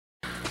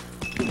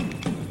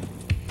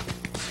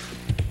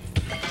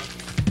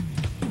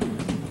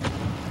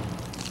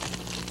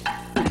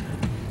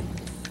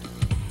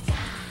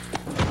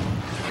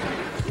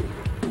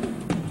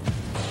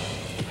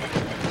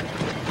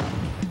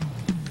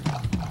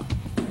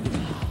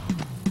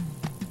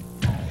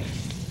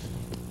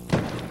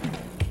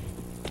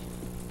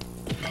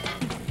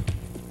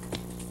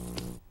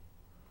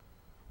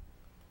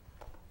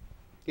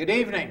Good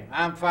evening.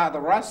 I'm Father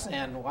Russ,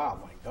 and wow,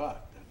 my God,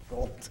 that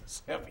gold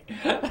is heavy.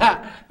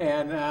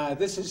 And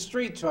this is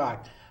Street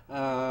Talk.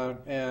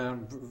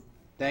 And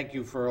thank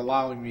you for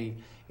allowing me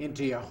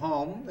into your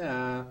home.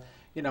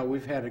 You know,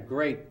 we've had a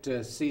great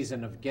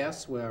season of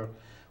guests. We're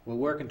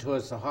working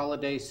towards the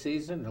holiday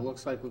season. It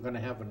looks like we're going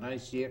to have a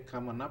nice year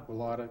coming up. A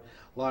lot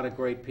of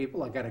great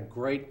people. I got a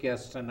great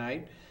guest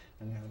tonight.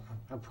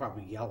 I'll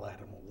probably yell at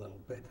him a little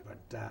bit, but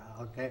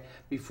okay.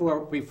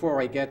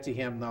 Before I get to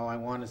him, though, I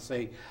want to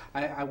say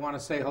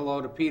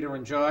hello to Peter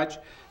and George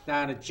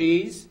down at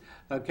G's.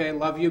 Okay,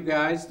 love you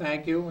guys,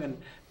 thank you. And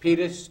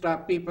Peter,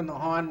 stop beeping the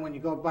horn when you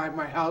go by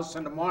my house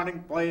in the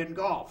morning playing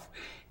golf.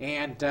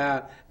 And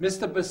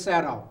Mr.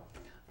 Bassetto,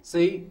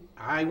 see,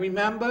 I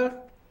remember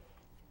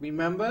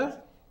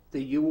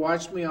that you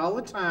watched me all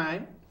the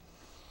time,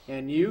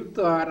 and you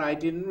thought I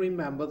didn't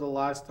remember the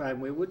last time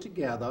we were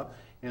together.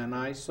 And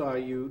I saw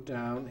you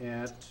down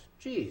at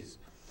G's.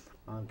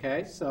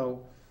 Okay,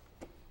 so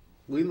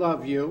we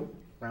love you,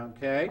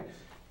 okay?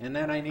 And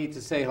then I need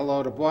to say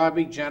hello to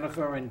Bobby,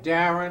 Jennifer, and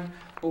Darren,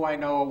 who I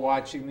know are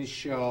watching the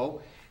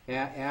show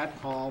at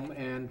home.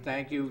 And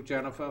thank you,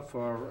 Jennifer,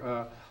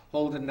 for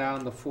holding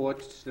down the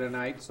fort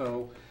tonight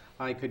so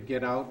I could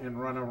get out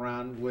and run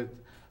around with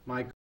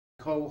my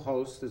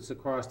co-host that's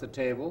across the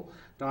table,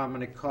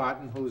 Dominic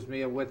Cotton, who's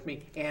here with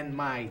me, and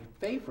my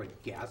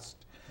favorite guest,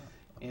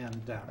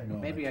 and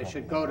maybe I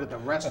should go to the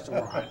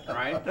restaurant,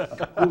 right?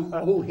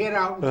 who hid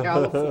out in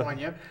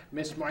California,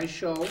 missed my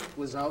show,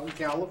 was out in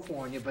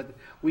California, but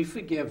we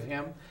forgive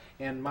him,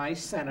 and my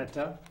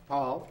Senator,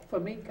 Paul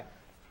Formica.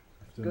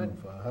 Good.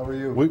 How are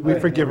you? We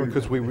forgive him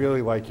because we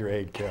really like your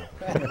aide, Kim.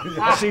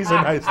 She's a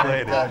nice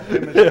lady.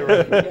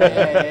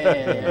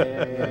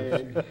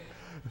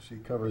 She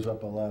covers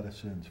up a lot of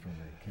sins for me,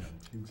 Kim.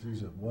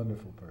 She's a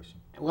wonderful person.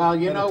 Well,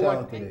 you know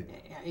what?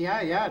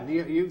 Yeah.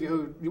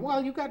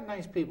 Well, you got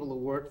nice people who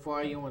work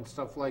for you and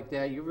stuff like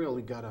that. You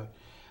really got a,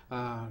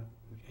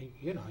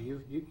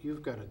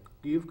 you've got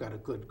a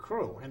good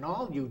crew, and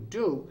all you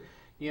do,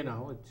 you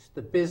know, it's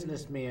the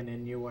businessman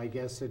in you, I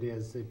guess it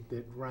is,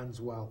 that runs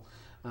well.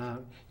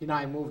 You know,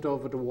 I moved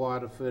over to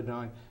Waterford.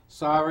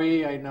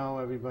 Sorry, I know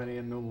everybody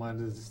in New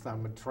London is,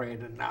 I'm a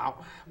trader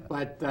now,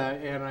 but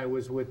and I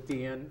was with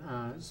Dan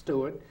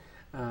Stewart,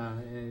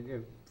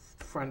 a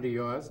friend of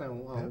yours, a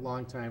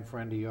longtime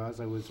friend of yours.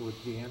 I was with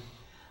Dan.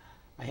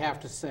 I have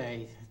to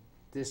say,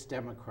 this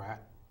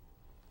Democrat,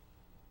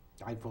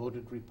 I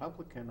voted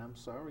Republican. I'm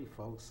sorry,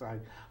 folks.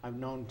 I've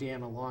known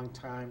Dan a long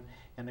time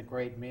and a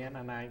great man,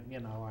 and I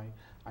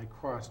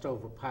crossed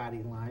over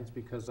party lines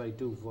because I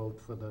do vote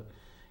for the.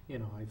 You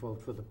know, I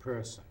vote for the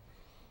person.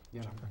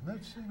 You know,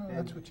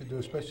 that's what you do,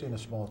 especially in a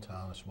small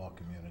town, a small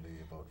community.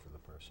 You vote for the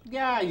person.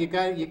 Yeah, you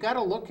got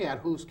to look at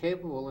who's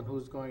capable and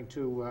who's going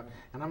to.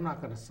 And I'm not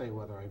going to say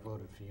whether I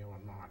voted for you or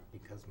not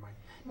because my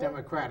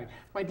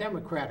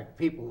Democratic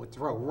people would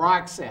throw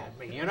rocks at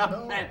me. You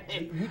know. No,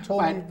 you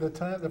told me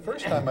the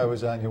first time I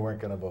was on, you weren't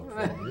going to vote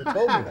for me. You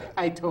told me that.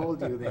 I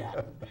told you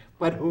that,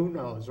 but who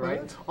knows,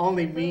 right?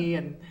 Only me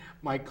and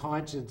my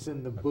conscience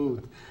in the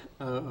booth.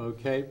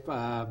 Okay.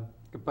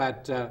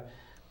 But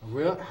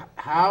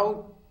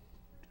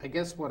I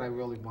guess what I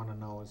really want to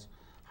know is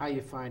how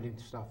you're finding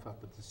stuff up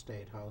at the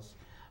State House,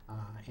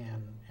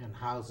 and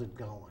how's it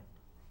going?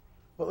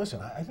 Well, listen,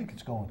 I think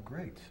it's going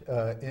great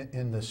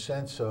in the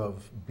sense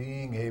of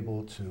being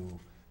able to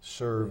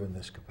serve in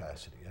this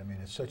capacity. I mean,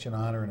 it's such an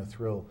honor and a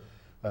thrill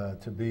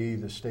to be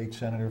the state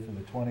senator for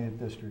the 20th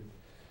district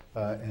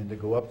and to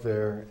go up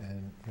there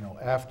and, you know,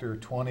 after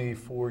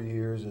 24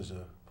 years as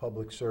a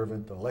public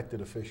servant,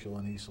 elected official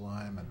in East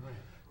Lyme, and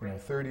you know,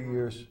 30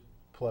 years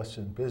plus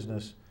in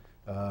business,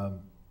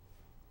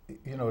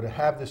 you know, to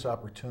have this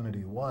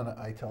opportunity, one,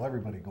 I tell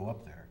everybody go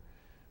up there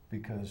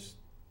because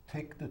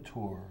take the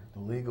tour. The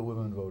League of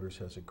Women Voters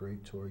has a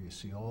great tour. You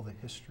see all the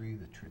history,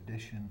 the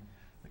tradition,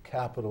 the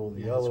Capitol,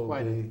 the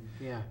LOD.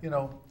 You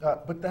know,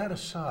 but that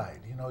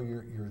aside, you know,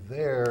 you're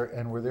there,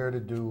 and we're there to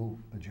do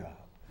a job.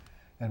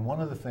 And one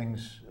of the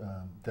things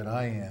that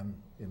I am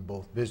in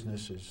both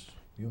business, as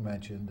you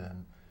mentioned,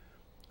 and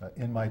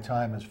in my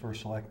time as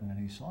first selectman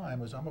in East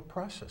Lyme, is I'm a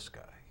process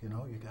guy. You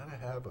know, you got to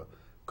have a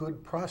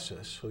good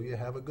process so you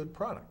have a good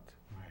product.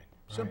 Right.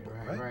 Simple,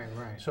 right?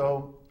 Right.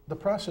 So the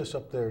process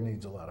up there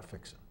needs a lot of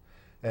fixing.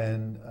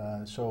 And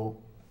so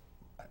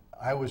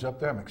I was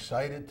up there. I'm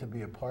excited to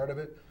be a part of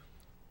it.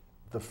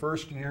 The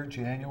first year,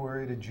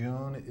 January to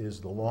June, is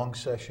the long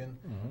session.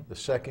 The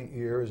second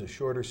year is a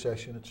shorter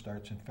session. It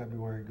starts in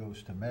February,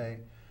 goes to May.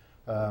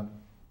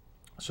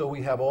 So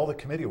we have all the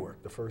committee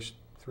work the first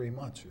 3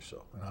 months or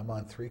so, and I'm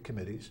on 3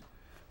 committees.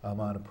 I'm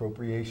on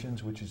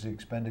appropriations, which is the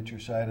expenditure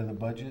side of the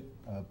budget,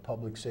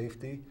 public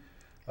safety,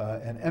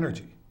 and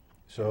energy.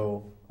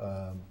 So,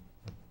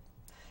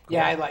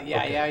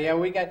 yeah.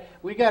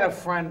 We got a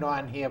friend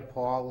on here,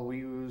 Paul. We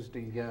used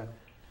the.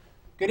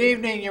 Good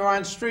evening. You're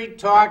on Street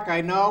Talk.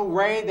 I know,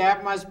 Ray.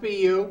 That must be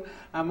you.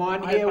 I'm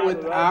on here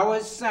with our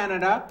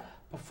Senator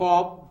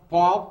Paul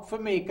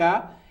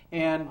Formica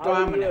and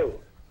Dominic.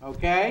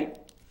 Okay.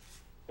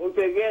 Who's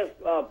your guest,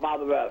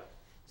 Father Russ?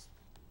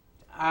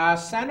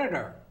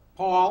 Senator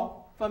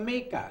Paul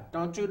Formica.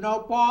 Don't you know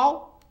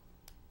Paul?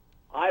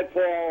 Hi,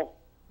 Paul.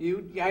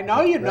 I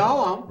know you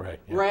know him. Right,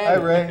 yeah. Ray. Hi,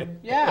 Ray.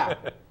 Yeah.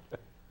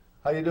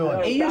 How you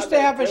doing? He used to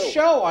have a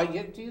show.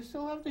 Do you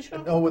still have the show?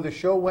 No, well, the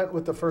show went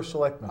with the first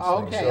selectmen.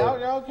 Okay,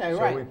 okay,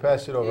 right. So we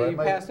passed it over, You right,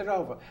 Mike? passed it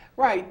over.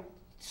 Right.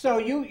 So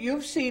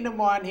you've seen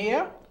him on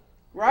here,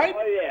 right?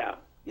 Oh, yeah.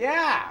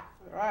 Yeah,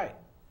 right.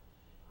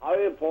 How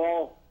are you,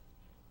 Paul?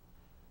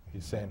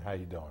 He's saying, how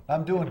you doing?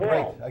 I'm doing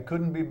Paul. great. I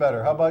couldn't be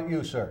better. How about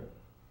you, sir?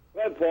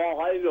 Good, Paul.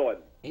 How you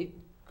doing?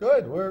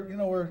 Good.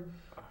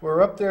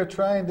 We're up there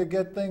trying to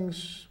get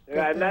things.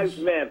 Yeah, nice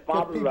man. Get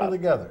Pop it people up.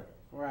 together.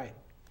 Right.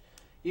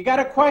 You got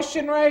a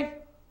question, Ray?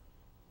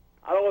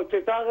 I don't know what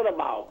you're talking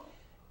about.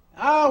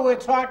 Oh, we're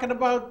talking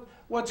about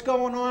what's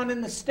going on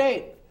in the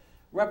state,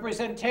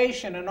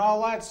 representation and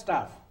all that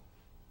stuff.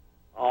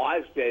 Oh,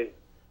 I see.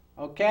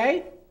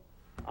 Okay?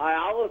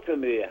 I'll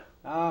listen to you.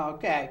 Oh,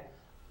 okay.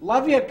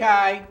 Love you,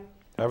 Kai.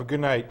 Have a good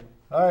night.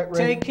 All right, Ray.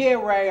 Take care,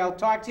 Ray. I'll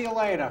talk to you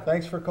later.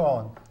 Thanks for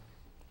calling.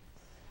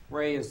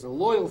 Ray is a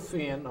loyal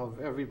fan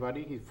of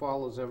everybody. He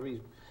follows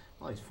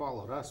he's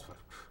followed us for,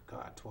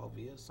 12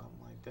 years, something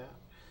like that.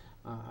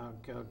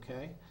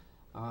 Okay.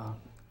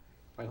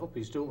 I hope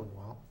he's doing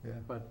well. Yeah.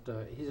 But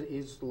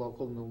he's a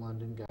local New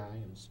London guy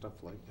and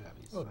stuff like that.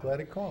 He's, Oh, glad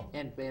he called.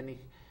 And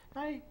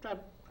I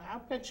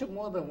bet you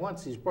more than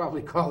once he's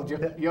probably called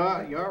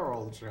your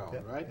old show, Yeah,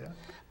 right? yeah.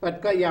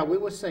 But yeah, we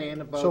were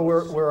saying about. So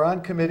we're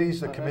on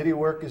committees. The committee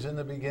work is in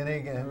the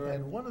beginning,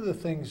 and one of the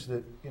things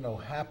that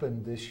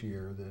happened this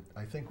year that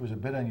I think was a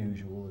bit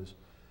unusual is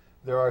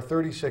there are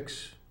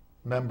 36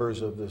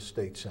 members of the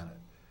state senate.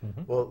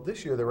 Mm-hmm. Well,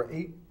 this year there were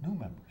 8 new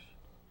members.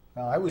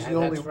 Now I was Yeah, the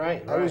only that's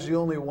right, I was right. the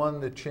only one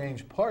that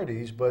changed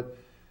parties, but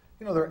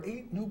there are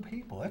 8 new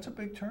people. That's a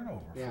big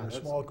turnover Yeah, for a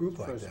that's small group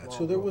for like a that. small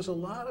So there group. was a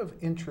lot of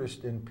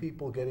interest in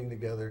people getting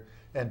together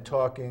and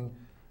talking.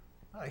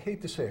 I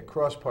hate to say it,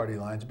 cross party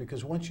lines,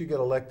 because once you get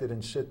elected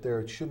and sit there,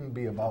 it shouldn't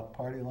be about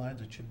party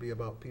lines. It should be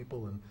about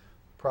people and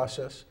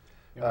process.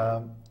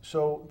 Yeah.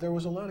 So there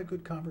was a lot of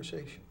good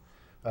conversation.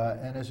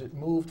 And as it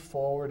moved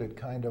forward, it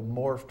kind of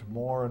morphed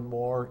more and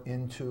more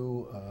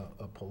into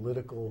a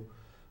political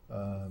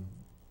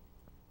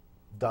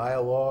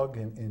dialogue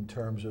in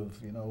terms of,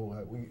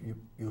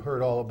 you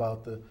heard all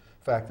about the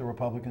fact the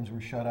Republicans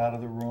were shut out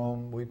of the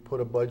room. We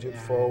put a budget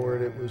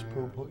forward. It was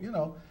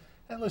poo-poo,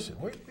 And listen,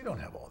 we don't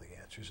have all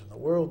the answers in the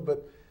world,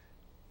 but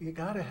you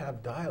got to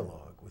have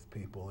dialogue with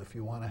people if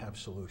you want to have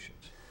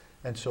solutions.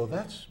 And so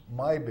that's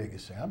my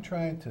biggest thing. I'm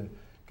trying to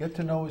get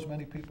to know as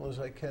many people as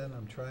I can.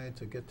 I'm trying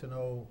to get to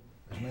know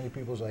as many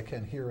people as I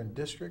can here in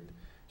district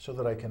so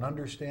that I can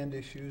understand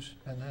issues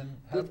and then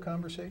have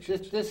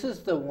conversations. This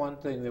is the one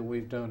thing that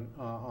we've done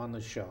on the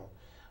show,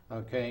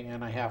 okay?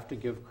 And I have to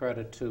give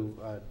credit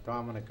to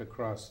Dominic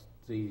across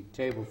the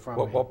table from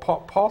me. Well,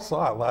 Paul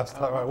saw it last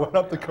time I went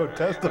up to go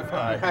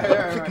testify.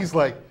 I think he's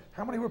like,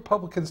 how many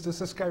Republicans does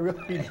this guy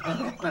really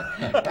know? but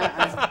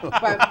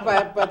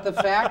the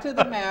fact of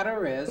the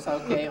matter is,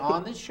 okay,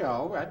 on the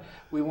show, right,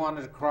 we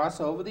wanted to cross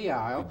over the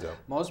aisle. We do.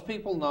 Most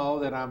people know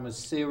that I'm a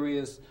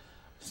serious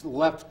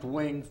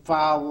left-wing,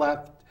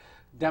 far-left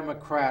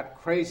Democrat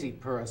crazy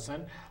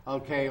person,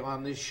 okay,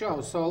 on this show.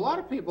 So a lot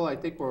of people, I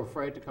think, were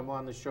afraid to come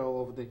on the show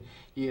over the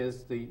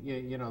years,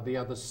 the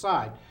other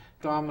side.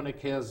 Dominic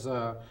has,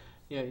 a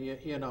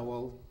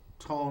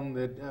tone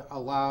that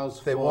allows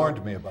for... They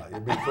warned me about you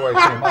before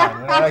I came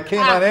on. And I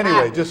came on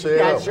anyway, just so you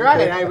know. That's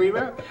right, Okay? I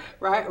remember.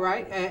 Right.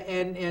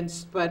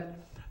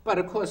 But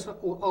of course,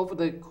 over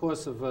the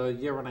course of a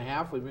year and a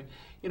half, we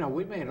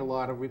made a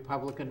lot of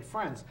Republican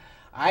friends.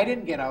 I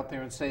didn't get out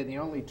there and say the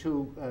only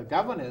 2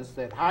 governors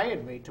that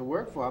hired me to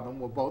work for them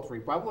were both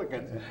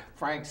Republicans. Yeah.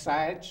 Frank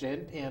Seitz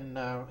in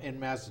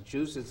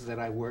Massachusetts that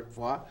I worked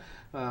for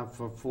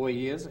 4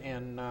 years,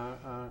 and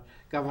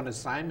Governor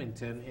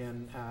Symington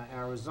in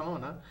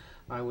Arizona.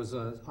 I was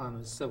on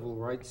the civil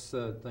rights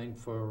thing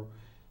for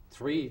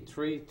three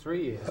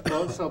years.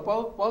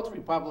 Both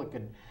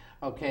Republican,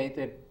 okay,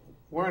 that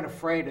weren't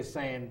afraid of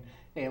saying,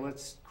 hey,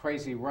 let's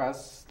crazy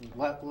Russ,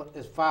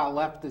 as far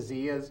left as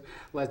he is,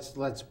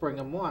 let's bring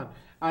him on.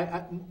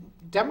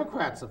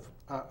 Democrats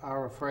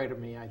are afraid of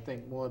me, I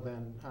think, more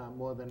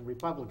than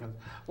Republicans.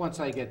 Once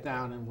I get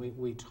down and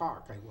we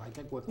talk, I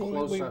think we're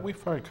closer. We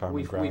find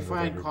common ground. We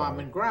find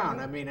common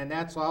ground. I mean, and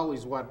that's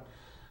always what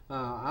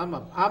I'm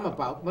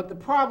about. But the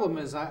problem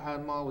is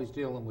I'm always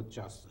dealing with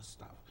justice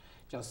stuff.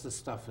 Justice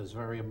stuff is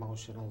very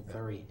emotional,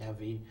 very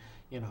heavy.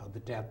 The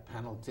death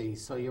penalty.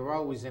 So you're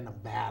always in a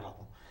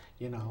battle.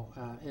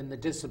 And the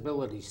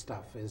disability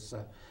stuff is,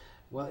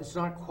 well, it's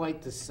not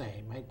quite the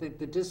same. I think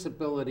the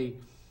disability,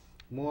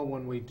 more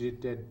when we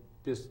did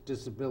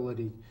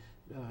disability,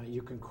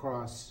 you can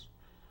cross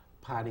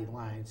party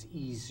lines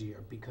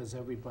easier because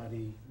a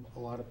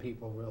lot of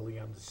people really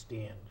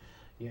understand,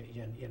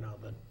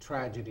 the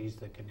tragedies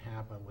that can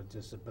happen with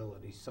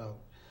disability. So,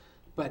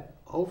 but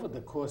over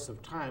the course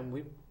of time,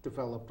 we've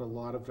developed a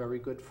lot of very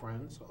good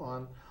friends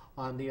on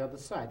the other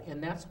side,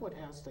 and that's what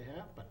has to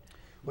happen.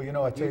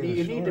 Well, I tell you the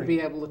You need to story. be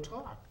able to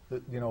talk.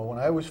 You know, when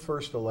I was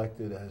first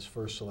elected as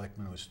first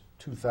selectman, it was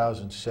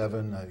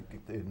 2007. I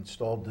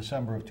installed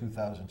December of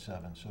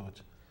 2007, so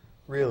it's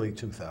really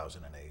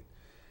 2008.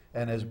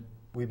 And as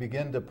we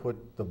begin to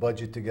put the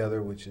budget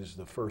together, which is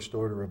the first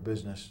order of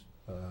business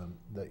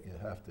that you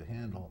have to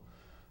handle,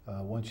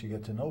 once you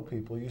get to know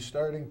people,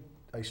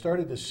 I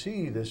started to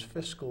see this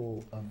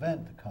fiscal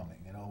event coming,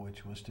 you know,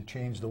 which was to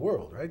change the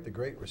world, right? The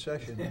Great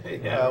Recession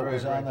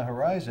was on the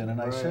horizon.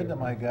 And I said to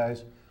my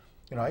guys,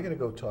 you know, I got to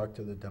go talk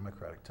to the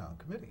Democratic Town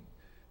Committee.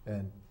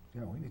 And,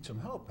 you know, we need some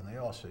help. And they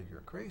all said, you're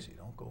crazy,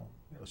 don't go.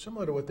 You know,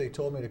 similar to what they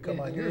told me to come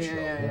on your show,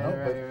 you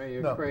know. But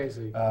you're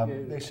crazy.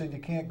 They said, you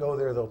can't go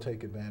there, they'll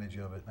take advantage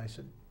of it. And I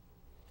said,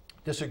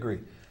 disagree.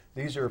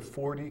 These are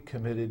 40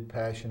 committed,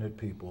 passionate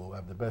people who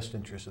have the best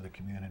interests of the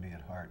community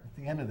at heart. At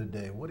the end of the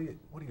day, what do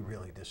you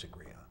really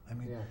disagree on? I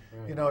mean,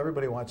 you know,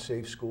 everybody wants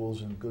safe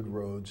schools and good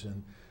roads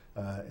and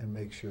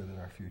make sure that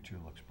our future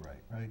looks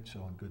bright, right?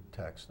 So, and good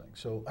tax things.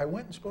 So I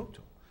went and spoke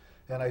to them.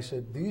 And I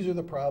said, these are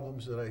the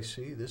problems that I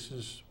see. This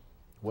is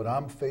what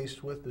I'm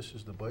faced with. This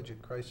is the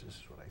budget crisis,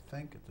 is what I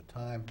think. At the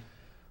time,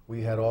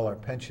 we had all our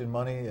pension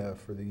money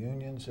for the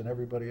unions and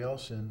everybody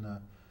else in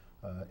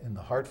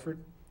the Hartford.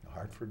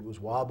 Hartford was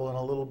wobbling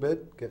a little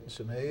bit, getting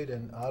some aid,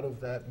 and out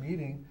of that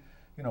meeting,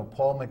 you know,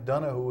 Paul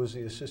McDonough, who was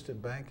the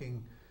assistant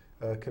banking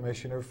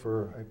commissioner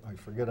for, I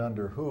forget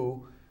under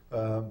who,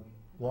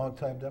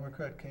 longtime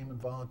Democrat, came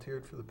and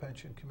volunteered for the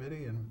pension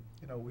committee, and,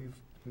 you know, we've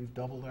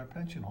doubled our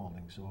pension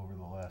holdings over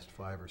the last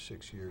 5 or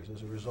 6 years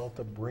as a result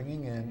of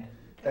bringing in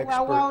expert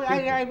people.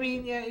 I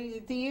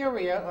mean, the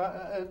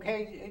area,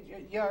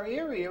 okay, your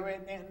area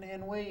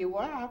and where you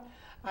are,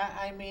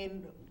 I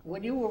mean,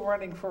 when you were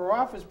running for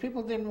office,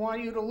 people didn't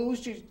want you to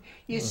lose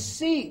your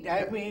seat.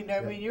 I mean,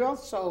 you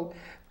also,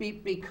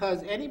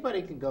 because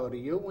anybody can go to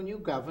you. When you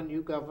govern,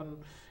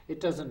 it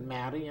doesn't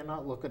matter. You're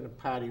not looking at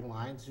party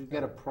lines. You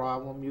get a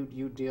problem,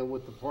 you deal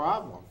with the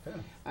problem.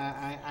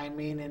 I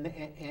mean,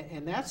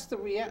 and that's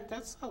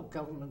that's how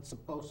government's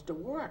supposed to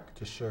work.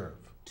 To serve.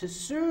 To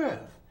serve.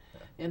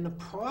 And the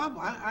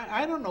problem,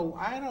 I don't know,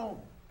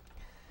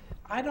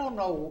 I don't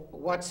know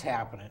what's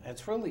happening.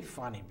 It's really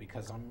funny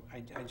because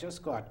I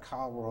just got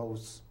Karl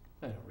Rove,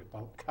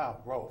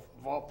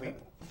 of all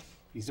people.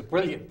 He's a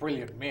brilliant,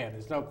 brilliant man.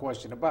 There's no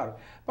question about it.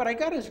 But I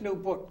got his new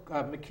book,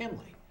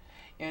 McKinley.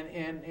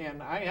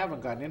 And I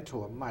haven't gotten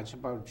into it much,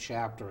 about a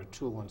chapter or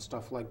two and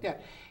stuff like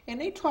that.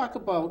 And they talk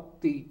about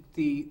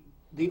the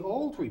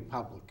old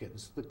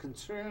Republicans, the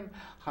concern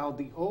how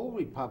the old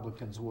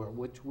Republicans were,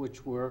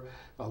 which were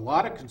a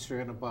lot of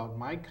concern about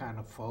my kind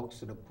of folks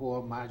that are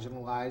poor,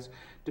 marginalized,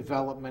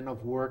 development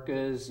of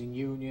workers and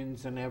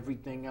unions and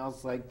everything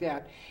else like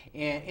that,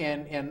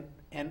 and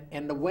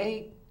the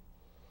way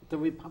the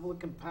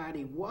Republican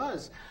Party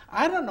was.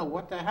 I don't know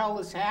what the hell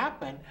has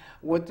happened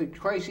with the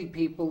crazy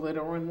people that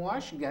are in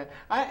Washington.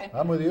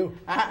 I'm with you.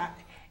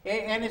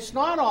 And it's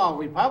not all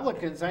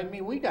Republicans. I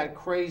mean, we got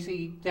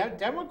crazy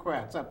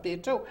Democrats up there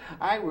too.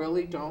 I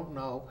really don't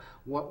know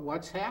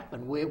what's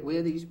happened,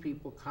 where these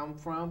people come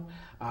from.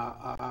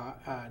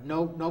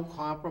 No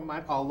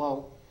compromise.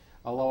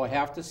 Although I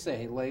have to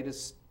say,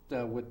 latest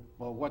with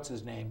what's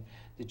his name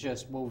that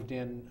just moved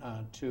in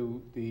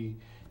to the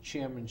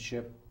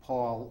chairmanship,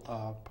 Paul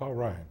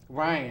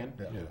Ryan.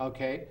 Yeah.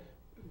 Okay,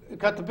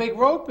 got the big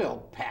road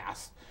bill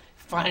passed.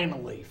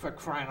 Finally, for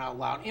crying out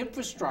loud,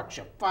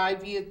 infrastructure,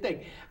 5-year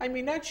thing. I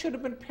mean, that should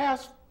have been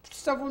passed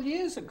several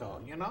years ago,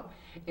 you know.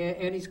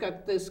 And he's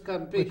got this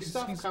big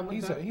stuff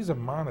coming. He's a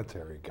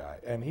monetary guy,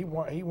 and he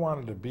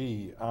wanted to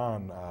be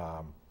on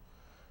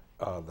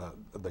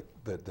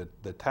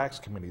the tax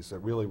committees that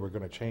really were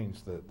going to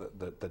change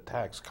the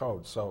tax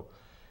code. So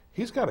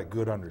he's got a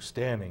good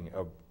understanding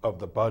of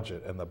the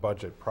budget and the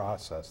budget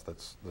process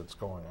that's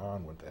going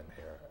on within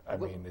here. I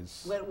mean,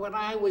 when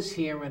I was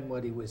hearing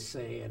what he was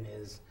saying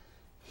is,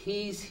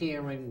 he's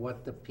hearing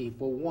what the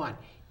people want.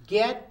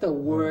 Get the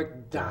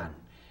work done.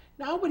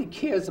 Nobody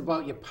cares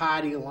about your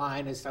party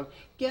line and stuff.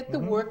 Get the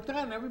work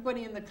done.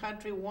 Everybody in the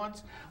country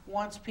wants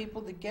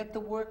people to get the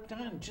work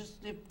done.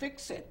 Just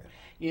fix it.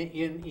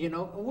 You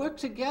know, work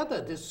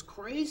together. This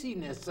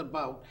craziness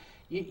about,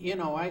 you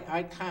know,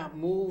 I can't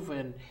move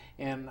and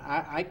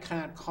I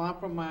can't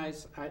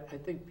compromise. I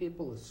think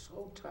people are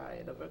so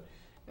tired of it.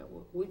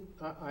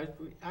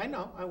 I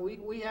know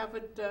we have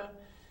it.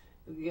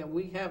 Yeah,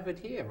 we have it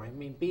here. I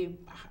mean,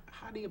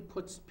 how do you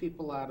put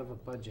people out of a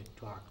budget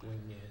talk when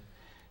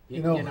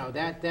you know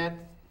that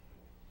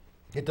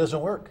it doesn't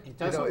work. It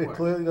doesn't work. It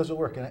clearly doesn't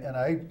work. And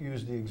I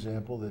use the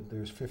example that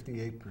there's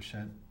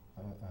 58%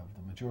 of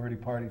the majority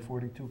party,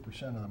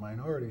 42% of the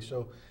minority.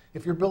 So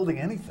if you're building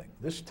anything,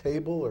 this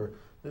table or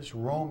this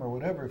room or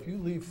whatever, if you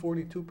leave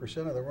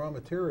 42% of the raw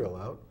material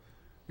out,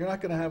 you're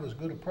not going to have as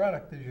good a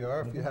product as you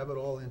are if you have it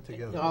all in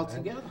together. All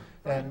together.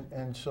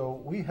 And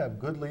so we have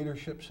good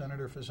leadership.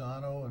 Senator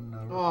Fasano and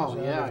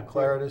Representative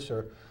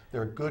Claridis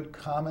they're good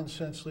common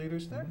sense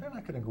leaders. They're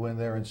not going to go in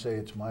there and say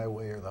it's my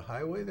way or the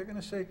highway. They're going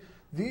to say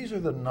these are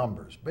the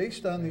numbers.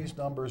 Based on these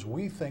numbers,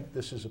 we think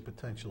this is a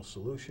potential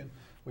solution.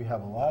 We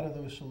have a lot of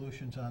those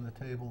solutions on the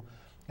table,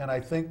 and I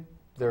think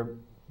they're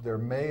there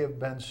may have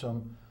been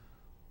some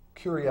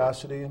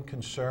curiosity and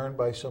concern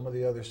by some of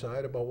the other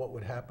side about what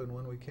would happen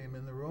when we came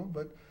in the room.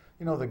 But,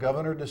 you know, the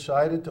governor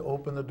decided to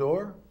open the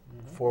door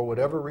for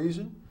whatever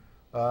reason.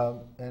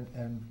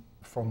 And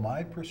from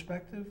my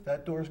perspective,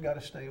 that door's got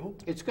to stay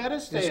open. It's got to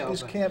stay open.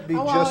 This can't be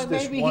well, just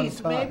this one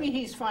time. Maybe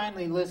he's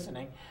finally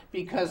listening,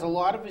 because a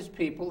lot of his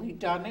people he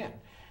done in.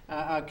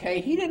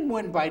 Okay, he didn't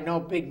win by no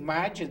big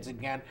margins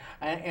again.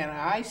 And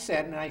I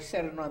said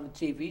it on the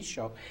TV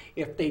show,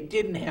 if they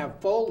didn't have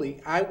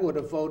Foley, I would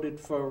have voted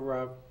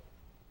for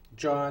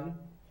John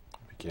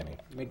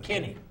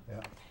McKinney.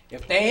 Yeah.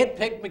 If they had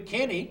picked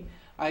McKinney,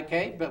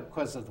 okay,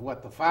 because of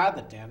what the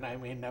father did, I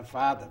mean, the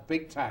father,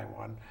 big time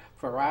one,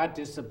 for our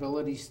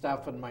disability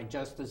stuff and my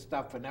justice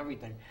stuff and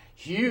everything,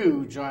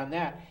 huge on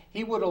that.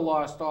 He would have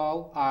lost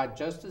all our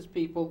justice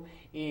people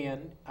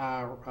and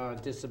our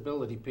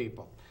disability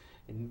people.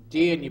 And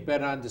Dan, you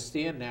better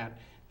understand that,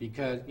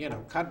 because, you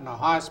know, cutting the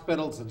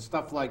hospitals and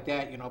stuff like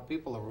that, you know,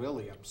 people are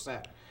really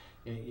upset.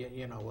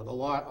 You know, with a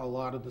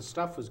lot of the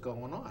stuff is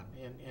going on,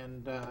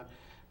 and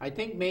I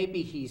think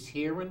maybe he's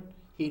hearing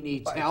he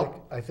needs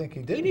help. I think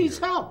he did. He needs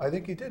help. I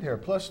think he did hear.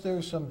 Plus,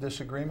 there's some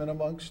disagreement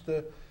amongst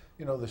the,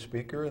 you know, the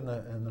speaker and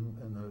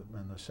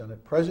the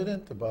Senate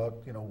president about,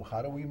 you know,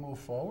 how do we move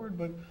forward.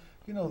 But,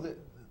 you know,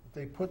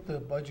 they put the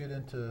budget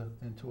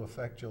into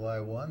effect July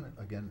 1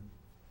 again,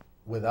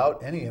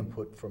 without any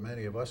input from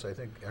any of us. I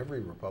think every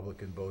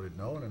Republican voted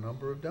no, and a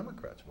number of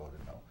Democrats voted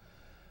no.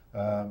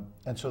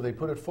 And so they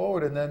put it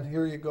forward, and then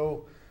here you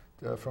go,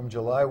 from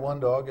July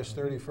 1 to August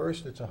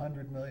 31st, it's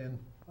 $100 million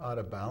out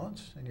of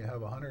balance, and you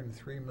have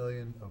 $103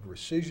 million of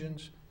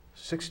rescissions,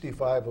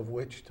 65 of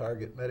which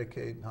target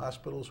Medicaid and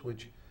hospitals,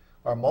 which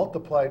are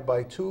multiplied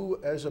by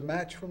 2 as a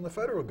match from the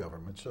federal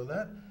government. So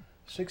that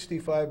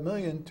 65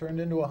 million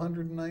turned into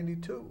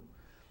 192.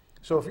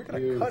 So if you're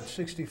going to cut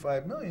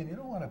 65 million, you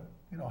don't want to,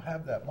 you know,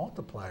 have that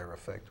multiplier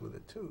effect with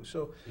it too.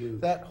 So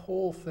that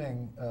whole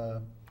thing,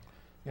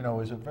 you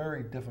know, is a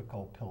very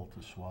difficult pill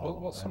to swallow.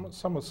 Well,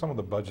 some of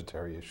the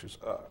budgetary issues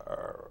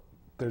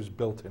there's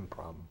built-in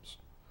problems.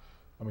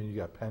 I mean, you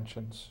got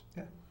pensions.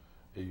 Yeah.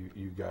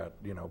 You got,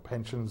 you know,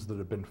 pensions that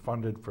have been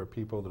funded for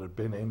people that have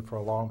been in for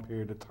a long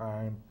period of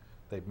time.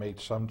 They've made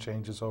some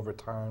changes over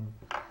time,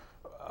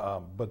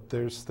 but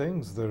there's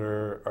things that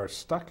are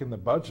stuck in the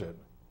budget,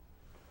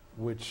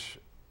 which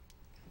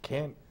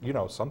can't, you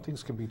know, some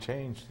things can be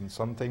changed and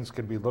some things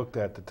can be looked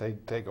at to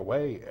take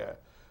away.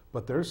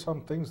 But there's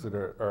some things that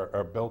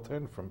are built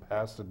in from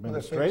past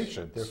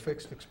administrations. They're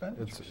fixed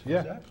expenditures.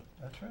 Yeah. Exactly.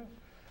 That's right.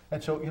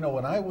 And so, you know,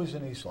 when I was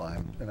in East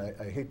Lyme, and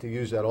I hate to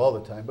use that all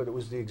the time, but it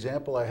was the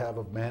example I have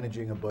of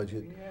managing a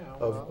budget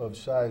of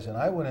size. And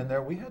I went in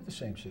there, we had the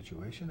same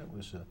situation. It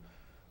was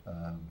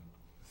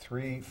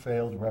 3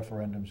 failed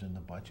referendums in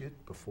the budget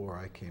before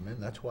I came in.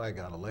 That's why I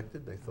got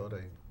elected. They thought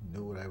I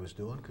knew what I was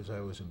doing because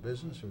I was in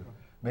business, or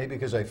maybe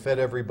because I fed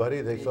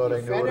everybody. They thought I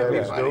knew what I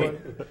was doing.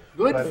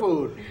 Good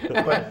food.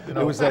 But, you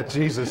know, It was that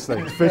Jesus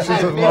thing, fishes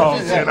and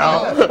loaves, you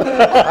know.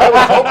 I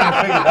was hoping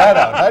to figure that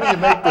out. How do you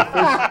make the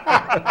fish?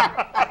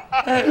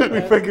 We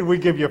figured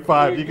we'd give you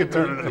 5. You could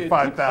turn it into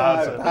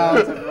 5,000.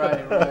 5,000,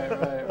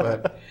 right.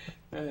 But,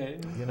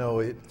 you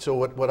know, so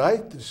what I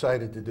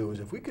decided to do is,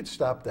 if we could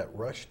stop that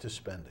rush to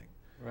spending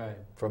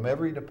from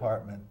every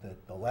department,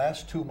 that the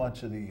last 2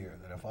 months of the year,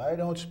 that if I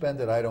don't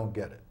spend it, I don't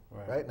get it.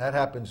 Right? And that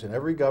happens in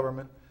every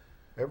government,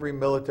 every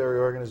military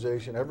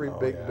organization, every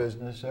big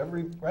business,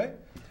 right?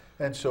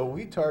 And so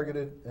we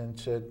targeted and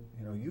said,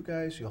 you know, you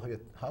guys, you'll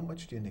get, how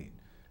much do you need?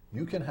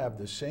 You can have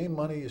the same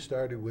money you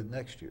started with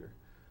next year,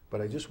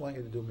 but I just want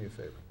you to do me a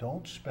favor.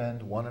 Don't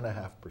spend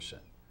 1.5%.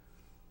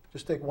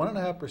 Just take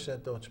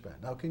 1.5%, don't spend.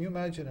 Now, can you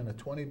imagine in a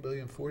 $20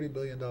 billion, $40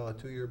 billion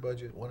 2-year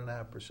budget,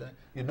 1.5%?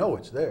 You know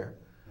it's there.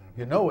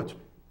 You know it's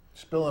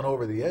spilling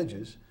over the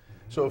edges.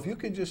 So if you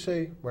can just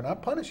say, we're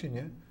not punishing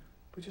you,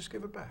 but just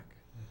give it back.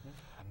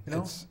 You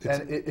know?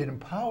 And it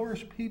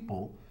empowers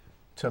people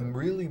to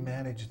really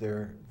manage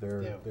their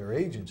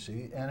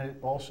agency. And it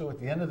also, at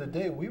the end of the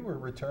day, we were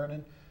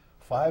returning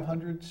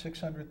 $500,000,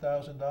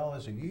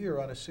 $600,000 a year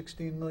on a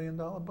 $16 million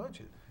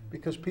budget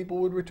because people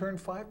would return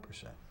 5%.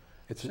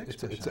 It's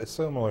a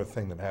similar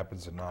thing that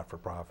happens in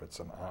not-for-profits,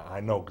 and I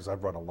know because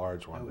I've run a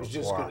large one before. I was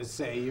just going to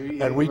say.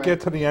 And we get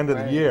to the end of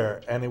the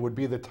year, and it would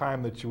be the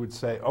time that you would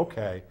say,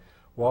 okay,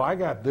 well, I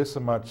got this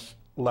much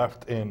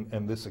left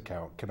in this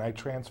account. Can I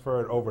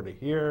transfer it over to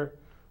here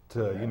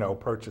to, you know,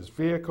 purchase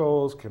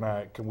vehicles?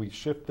 Can we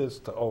shift this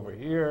to over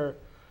here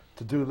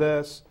to do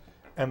this?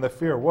 And the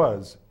fear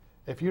was,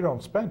 if you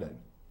don't spend it,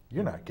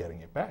 you're not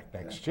getting it back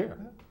next year.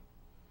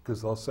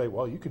 Because they'll say,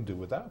 well, you can do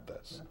without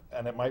this.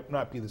 And it might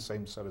not be the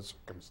same set of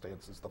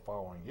circumstances the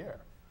following year.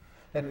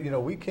 And, you know,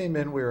 we came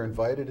in, we were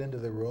invited into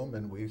the room,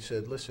 and we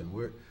said, listen,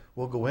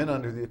 we'll go in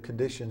under the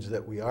conditions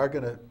that we are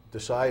going to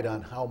decide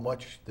on how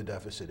much the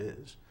deficit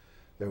is.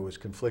 There was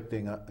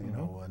conflicting, you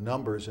know,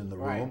 numbers in the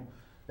room.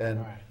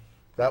 And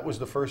that was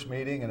the first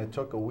meeting, and it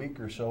took a week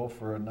or so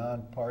for a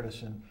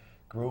nonpartisan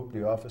group,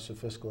 the Office of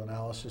Fiscal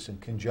Analysis, in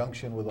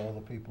conjunction with all the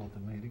people at the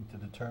meeting, to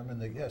determine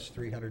that, yes,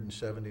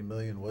 $370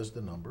 million was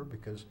the number,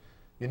 because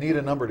you need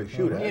a number to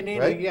shoot at, You need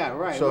right? yeah,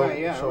 right, So, right,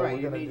 yeah, so right.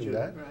 we're You going to need do your,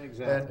 that. right,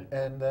 exactly.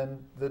 And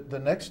then the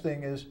next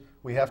thing is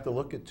we have to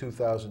look at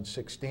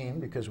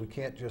 2016 because we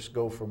can't just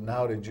go from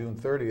now to June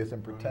 30th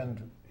and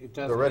pretend It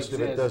the doesn't rest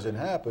of it exist. doesn't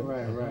happen.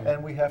 Right, right.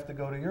 And we have to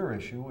go to your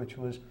issue, which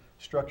was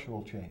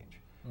structural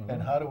change.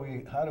 And how do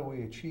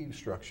we achieve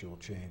structural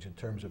change in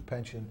terms of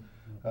pension,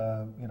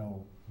 you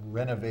know,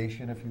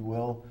 renovation, if you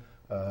will,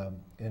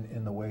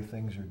 in the way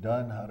things are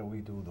done? How do we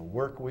do the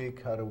work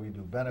week? How do we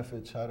do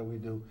benefits? How do we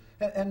do,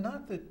 and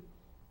not that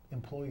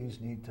employees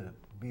need to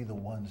be the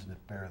ones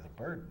that bear the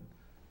burden,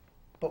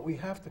 but we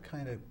have to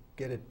kind of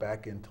get it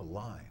back into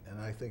line.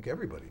 And I think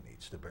everybody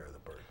needs to bear the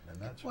burden,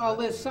 and that's Well,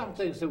 there's some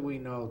things that we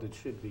know that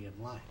should be in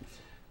line,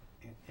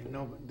 and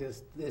no,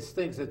 there's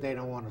things that they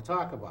don't want to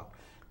talk about.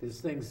 There's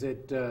things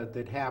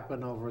that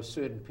happen over a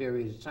certain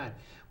period of time.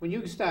 When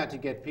you start to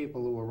get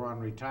people who are on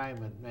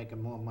retirement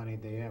making more money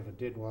than they ever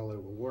did while they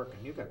were working,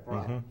 you got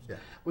problems. Yeah.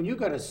 When you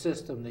got a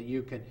system that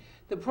you can,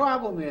 the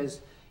problem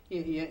is,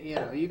 you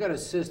know, you got a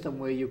system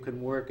where you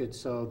can work it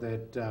so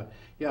that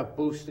you're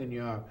boosting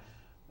your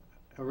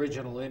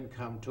original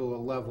income to a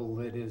level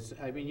that is,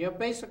 I mean, you're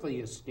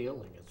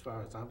stealing as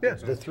far as I'm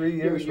concerned. the 3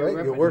 years, You're right? You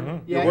ripping-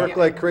 work, you work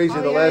like crazy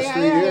the last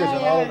 3 years,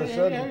 and all of a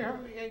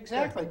sudden,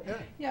 exactly.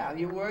 Yeah,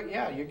 you work.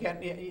 Yeah,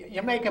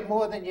 you're making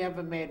more than you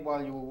ever made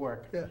while you were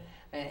working. Yeah.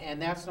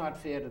 And that's not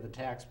fair to the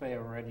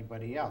taxpayer or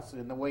anybody else.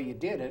 And the way you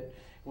did it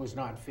was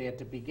not fair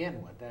to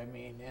begin with. I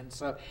mean,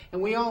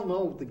 and we all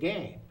know the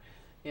game,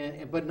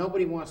 but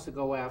nobody wants to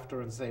go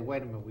after and say,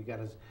 wait a minute,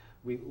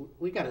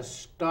 we got to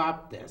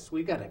stop this.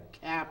 We got to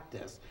cap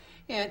this.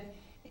 And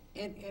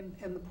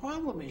the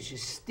problem is you're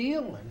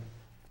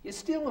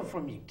stealing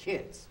from your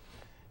kids,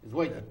 is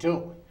what you're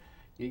doing.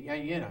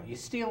 You know, you're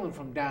stealing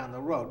from down the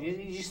road.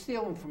 You're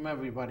stealing from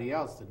everybody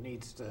else that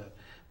needs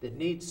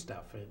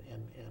stuff,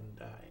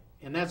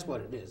 and that's what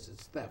it is.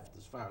 It's theft,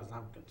 as far as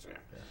I'm concerned.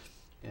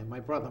 Yeah. And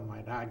my brother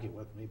might argue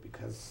with me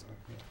because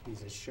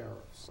he's a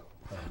sheriff. So,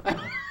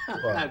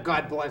 Well,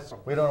 God bless him.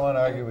 we don't want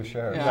to argue with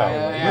sheriffs.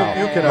 Yeah,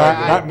 You can Not-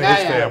 argue. not in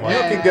his family. You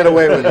can get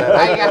away with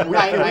that. We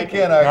I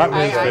can't argue Not with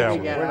in his his family.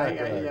 We're not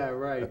gonna argue. Yeah,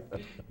 right.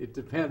 It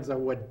depends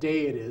on what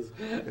day it is.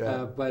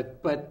 Yeah.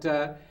 But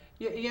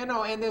you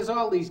know, and there's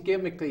all these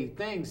gimmicky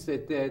things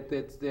that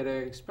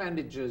are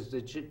expenditures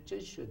that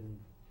just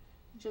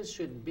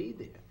shouldn't be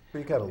there. But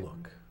you got to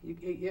look.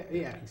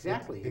 Yeah,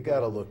 exactly. You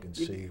got to look and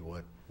see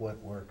what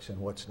works and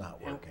what's not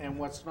working. And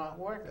what's not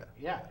working,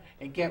 yeah.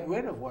 And get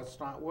rid of what's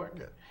not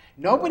working. Yeah.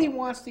 Nobody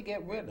wants to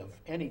get rid of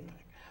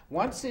anything.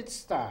 Once it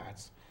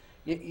starts,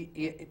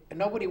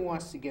 nobody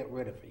wants to get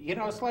rid of it. You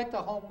know, it's like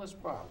the homeless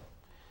problem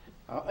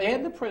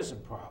and the prison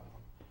problem.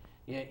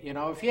 You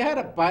know, if you had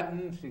a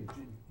button,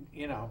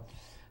 you know,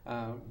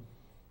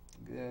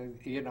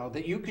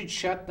 that you could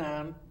shut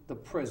down the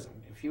prison.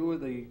 If you were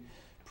the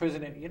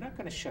president, you're not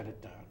going to shut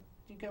it down.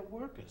 You got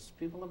workers.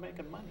 People are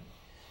making money.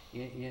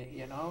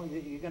 You know,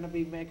 you're going to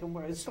be making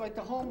work. It's like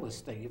the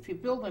homeless thing. If you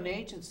build an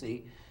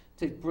agency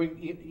to bring,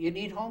 you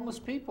need homeless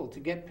people to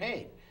get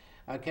paid.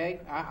 Okay,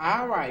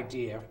 our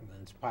idea,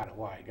 and it's part of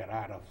why I got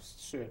out of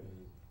certain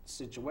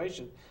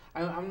situations.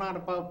 I'm not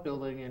about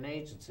building an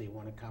agency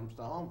when it comes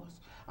to homeless.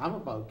 I'm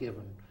about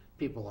giving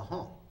people a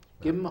home.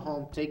 Give them a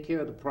home, take care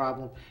of the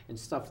problem, and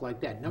stuff like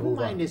that. Never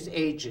mind this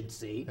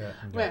agency.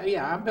 Well,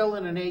 yeah, I'm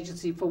building an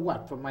agency for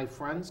what? For my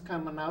friends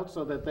coming out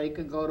so that they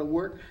can go to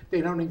work?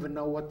 They don't even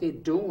know what they're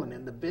doing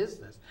in the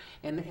business.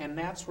 And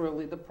that's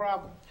really the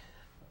problem.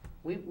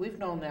 We've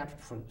known that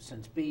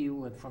since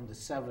BU and from the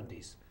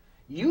 70s.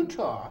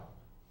 Utah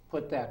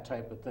put that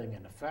type of thing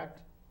in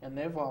effect, and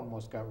they've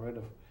almost got rid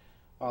of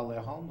all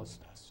their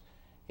homelessness.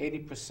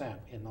 80%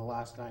 in the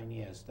last 9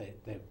 years. They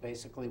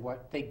basically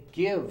they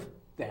give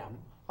them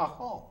a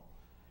home,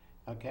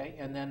 okay?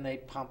 And then they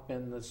pump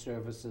in the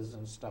services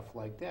and stuff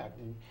like that.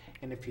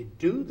 And if you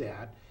do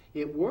that,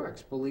 it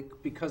works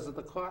because of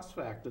the cost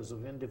factors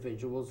of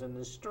individuals in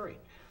the street.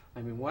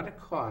 I mean, what it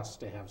costs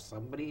to have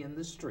somebody in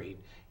the street,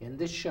 in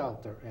the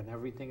shelter, and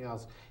everything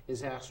else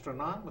is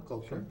astronomical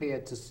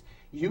compared to,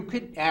 you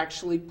could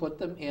actually put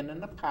them in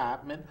an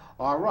apartment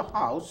or a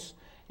house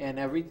and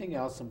everything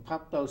else and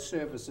pump those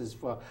services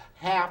for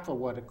half of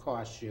what it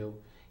costs you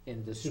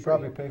in the street. You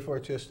probably pay for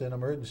it just in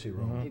emergency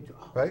room,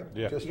 right?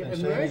 Yeah. Just in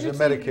Emergency savings and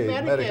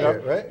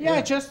Medicare, right?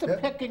 Yeah, just the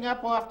picking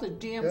up off the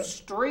damn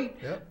street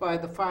Yep. by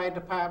the fire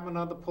department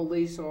or the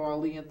police or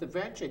all the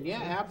intervention.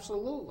 Yeah,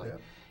 absolutely.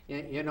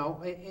 Yep. You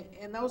know,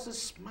 and those are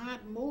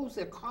smart moves.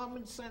 They're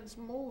common sense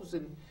moves,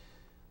 and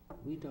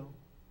we don't.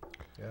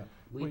 Yeah.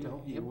 We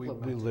don't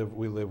implement.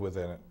 We live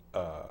within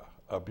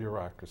a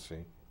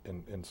bureaucracy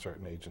in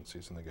certain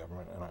agencies in the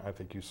government, and I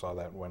think you saw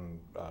that when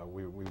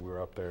we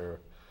were up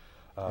there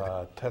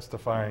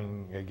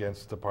testifying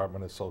against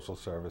Department of Social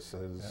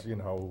Services, you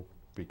know,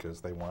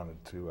 because they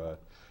wanted to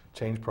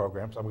change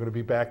programs. I'm going to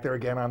be back there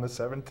again on the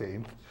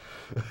 17th.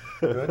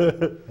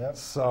 Good. Yep.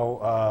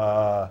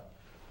 So,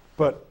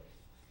 but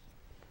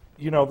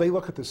you know, they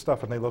look at this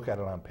stuff and they look at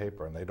it on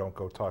paper and they don't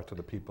go talk to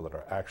the people that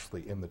are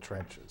actually in the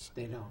trenches.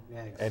 They don't.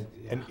 Yeah,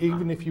 And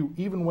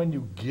even when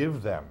you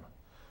give them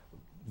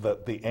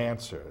the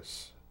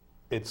answers.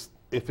 If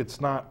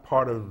it's not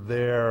part of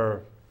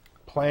their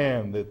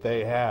plan that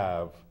they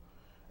have,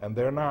 and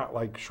they're not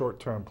like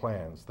short-term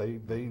plans.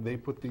 They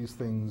put these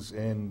things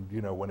in,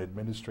 you know, when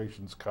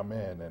administrations come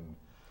in, and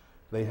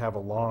they have a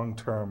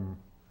long-term,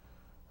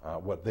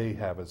 what they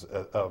have is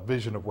a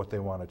vision of what they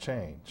want to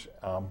change.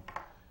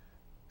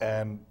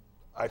 And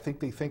I think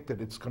they think that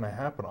it's going to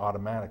happen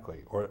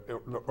automatically, or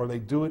they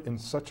do it in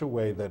such a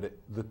way that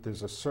that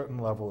there's a certain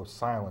level of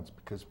silence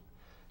because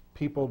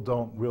people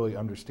don't really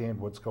understand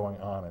what's going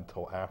on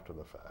until after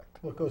the fact.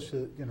 Well, it goes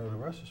to, you know, to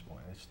Russ's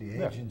point. It's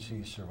the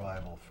agency's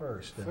survival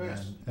first, and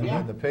First,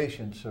 then the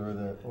patients or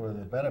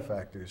the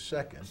benefactors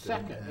second.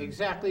 Second, and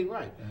exactly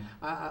right.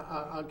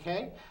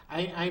 Okay,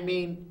 I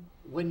mean,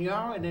 when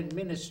you're an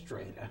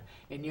administrator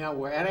and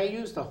and I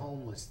use the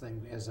homeless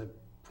thing as a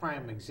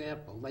prime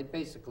example. They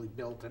basically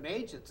built an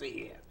agency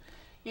here.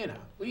 You know,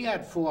 we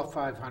had 400 or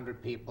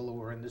 500 people who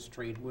were in the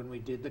street when we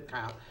did the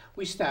count.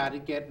 We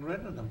started getting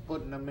rid of them,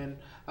 putting them in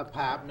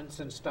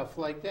apartments and stuff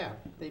like that.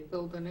 They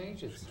built an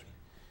agency.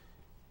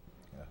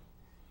 Yeah.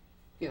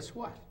 Guess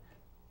what?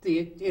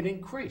 It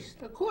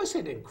increased. Of course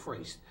it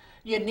increased.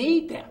 You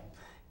need them.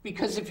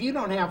 Because if you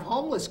don't have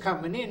homeless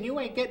coming in, you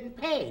ain't getting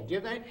paid.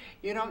 You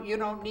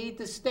don't need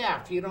the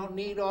staff. You don't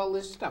need all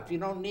this stuff. You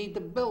don't need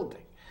the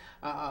building.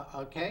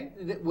 Okay?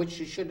 Which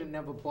you should have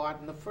never bought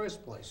in the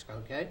first place,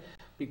 okay?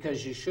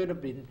 Because you should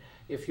have been,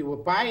 if you were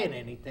buying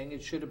anything,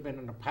 it should have been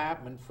an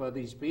apartment for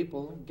these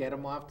people, get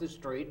them off the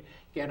street,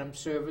 get them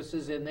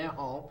services in their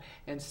home,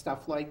 and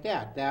stuff like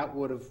that. That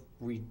would have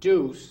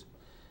reduced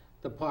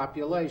the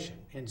population.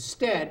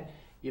 Instead,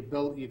 you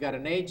got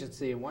an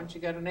agency, and once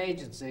you got an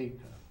agency,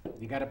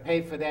 you got to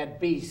pay for that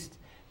beast.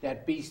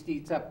 That beast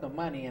eats up the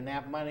money, and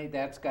that money,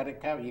 that's got to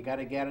come. You got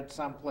to get it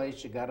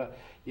someplace. You got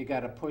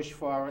to push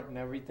for it and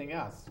everything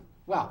else.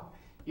 Well,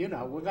 you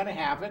know, we're going to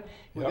have it.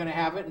 We're going to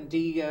have it in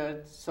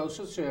the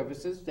social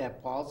services.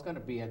 That Paul's going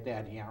to be at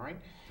that hearing.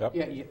 Yep.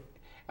 Yeah.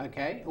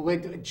 Okay.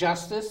 With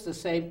justice, the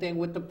same thing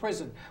with the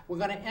prison. We're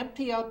going to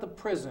empty out the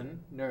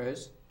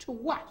prisoners to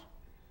what?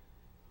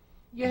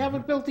 You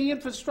haven't built the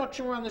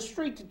infrastructure on the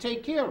street to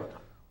take care of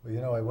them. Well, you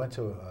know, I went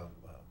to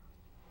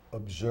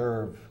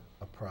observe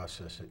a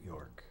process at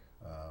York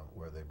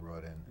where they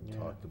brought in and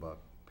talked about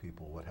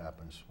people, what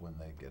happens when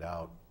they get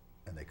out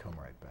and they come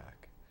right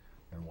back,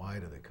 and why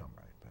do they come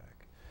right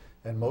back?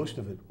 And most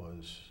of it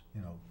was,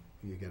 you know,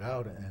 you get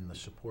out and the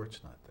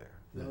support's not there.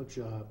 No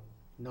job,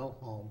 no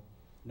home,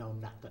 no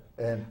nothing.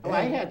 And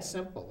I had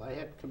Simple. I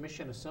had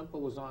Commissioner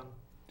Simple was on.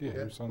 Yeah, he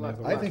was on the Look,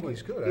 other I one. think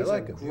he's good. He's I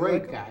like a him. You great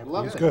like him? guy. I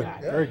love He's the good.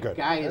 guy. Very good.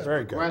 Guy is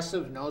Very good.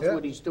 progressive, knows Yeah.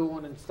 what he's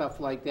doing and stuff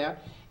like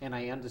that. And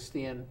I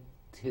understand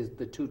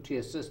the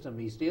two-tier system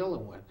he's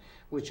dealing with,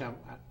 which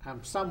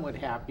I'm somewhat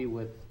happy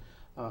with.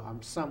 I'm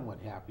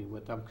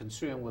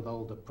concerned with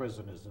older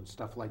prisoners and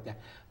stuff like that.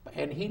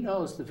 And he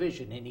knows the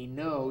vision, and he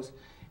knows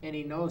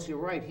you're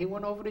right. He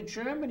went over to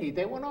Germany.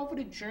 They went over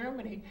to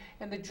Germany,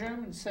 and the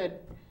Germans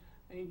said,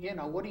 you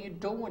know, what are you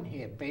doing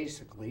here,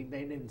 basically?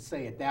 They didn't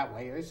say it that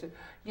way. They said,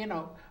 you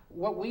know,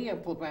 what we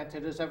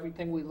implemented is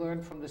everything we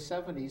learned from the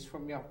 70s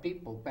from your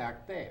people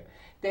back there.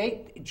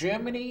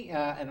 Germany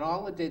and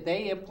all it did,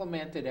 they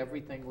implemented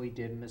everything we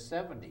did in the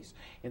 70s.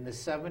 In the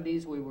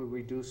 70s, we were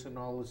reducing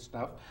all this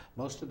stuff.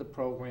 Most of the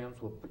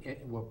programs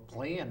were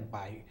planned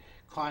by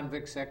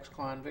convicts,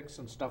 ex-convicts,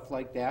 and stuff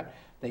like that.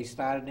 They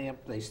started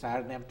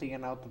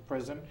emptying out the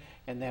prison,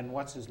 and then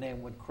what's his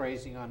name went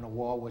crazy on the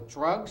wall with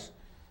drugs,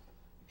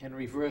 and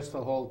reversed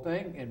the whole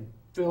thing and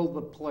filled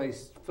the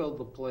place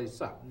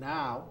up.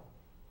 Now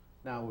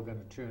we're going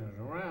to turn it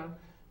around.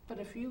 But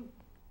if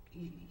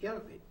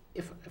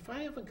if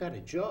I haven't got a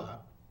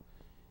job,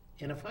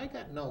 and if I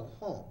got no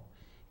home,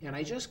 and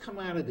I just come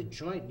out of the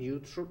joint, and you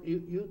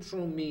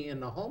threw me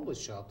in the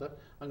homeless shelter,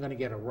 I'm going to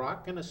get a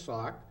rock and a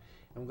sock.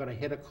 I'm going to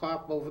hit a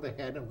cop over the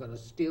head. I'm going to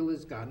steal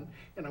his gun,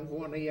 and I'm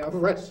going to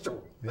arrest him.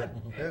 Yeah.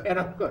 And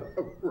I'm going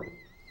to.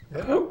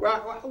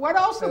 What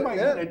else am I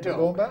going to do?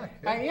 Going back.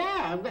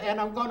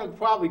 And I'm going to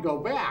probably go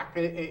back,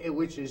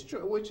 which is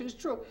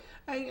true.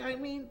 I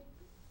mean,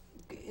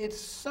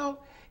 it's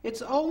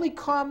only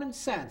common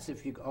sense.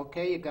 If you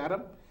got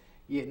them,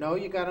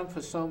 you got them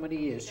for so many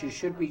years. You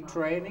should be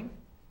training.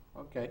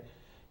 Okay,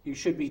 you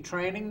should be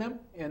training them,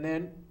 and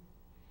then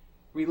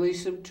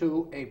release them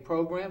to a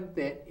program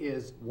that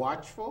is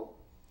watchful,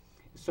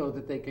 so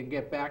that they can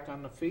get back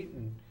on the feet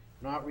and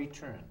not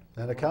return.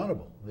 And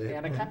accountable. You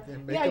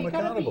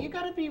accountable.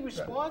 got to be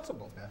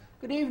responsible. Yeah.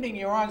 Good evening.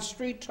 You're on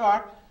Street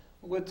Talk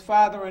with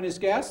Father and his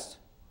guest.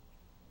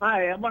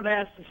 Hi, I'm going to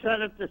ask the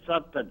senator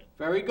something.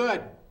 Very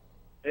good.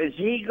 Is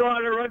he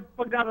going to run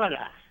for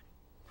governor?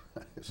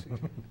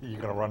 You're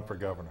going to run for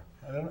governor.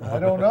 I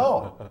don't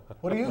know.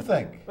 What do you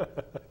think?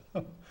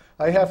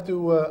 I have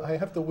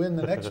to win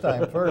the next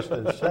time first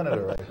as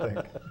senator, I think.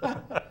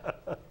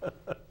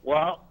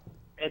 Well,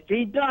 if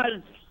he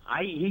does,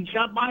 he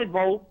got my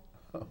vote.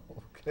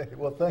 Okay,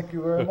 well, thank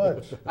you very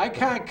much. I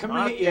can't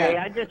commit Okay, yet.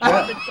 I just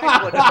wanted to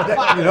check with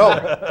him. You know,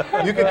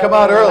 you can come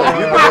out early.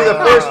 You can be the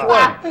first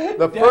one,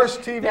 the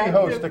first TV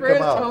host to come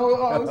The out.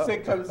 first host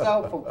that comes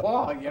out for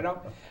Paul, you know.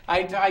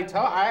 I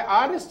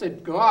honest to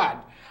God,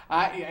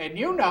 and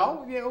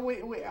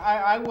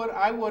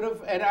I would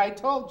have, and I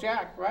told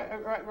Jack, right,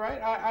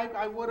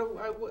 I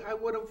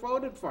would have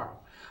voted for him.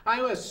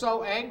 I was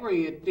so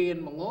angry at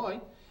Dan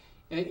Malloy,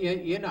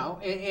 you know,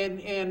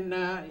 and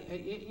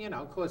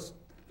of course,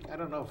 I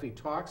don't know if he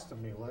talks to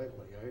me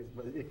lately,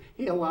 but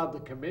he allowed the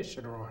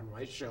commissioner on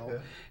my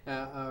show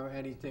or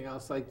anything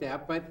else like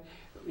that. But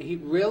he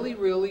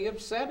really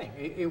upsetting.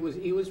 He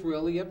was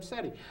really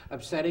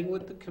upsetting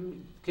with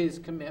his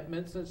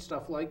commitments and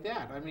stuff like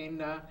that. I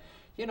mean,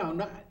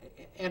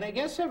 and I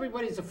guess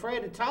everybody's afraid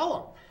to tell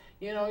him.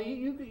 You know,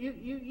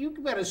 you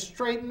better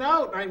straighten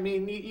out. I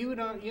mean, you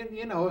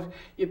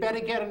better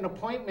get an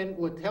appointment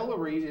with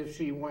Hillary if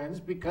she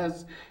wins,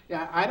 because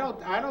I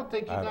don't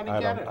think you're going to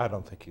get it. I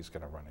don't think he's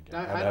going to run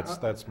again. And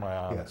that's my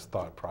honest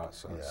thought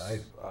process.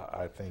 Yeah,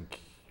 I think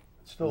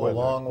it's still a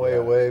long way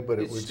away, but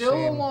it would seem... It's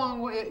still a long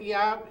way,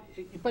 yeah.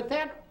 But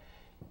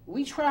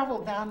we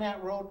traveled down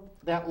that road,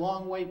 that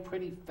long way,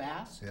 pretty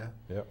fast. Yeah.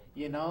 Yep.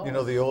 You know. You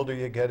know, the older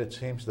you get, it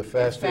seems the The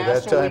faster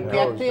that time we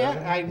goes. get there,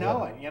 doesn't it? I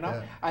know Yeah, it. You know,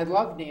 yeah. I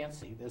love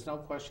Nancy. There's no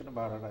question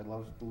about it. I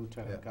love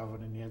Lieutenant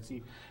Governor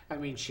Nancy. I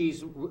mean,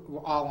 she's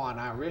all on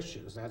our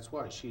issues. That's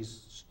why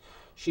she's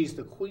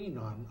the queen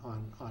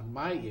on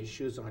my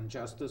issues, on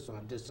justice,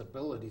 on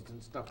disabilities,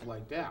 and stuff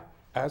like that.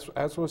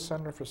 As was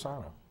Senator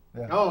Fasano.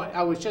 Yeah. Oh,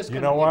 I was just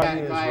You going to know what?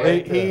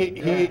 right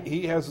there.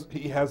 He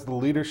has the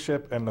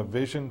leadership and the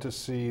vision to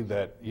see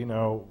that, you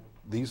know,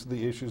 these are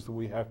the issues that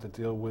we have to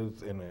deal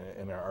with in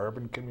our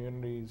urban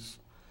communities,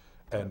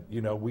 and you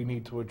know, we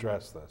need to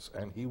address this.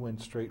 And he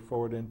went straight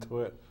forward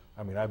into it.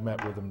 I mean, I've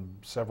met with him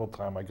several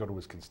times. I go to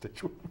his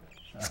constituent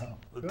all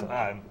the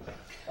time.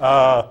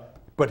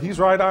 But he's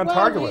right on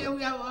target with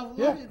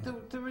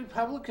it. The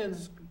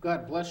Republicans,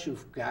 God bless you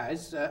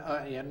guys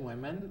and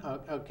women,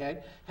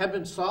 okay, have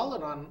been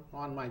solid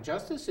on my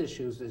justice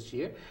issues this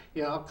year.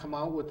 You know, I'll come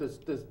out with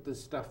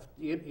this stuff,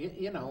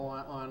 you know,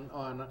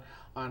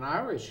 on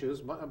our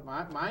issues,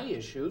 my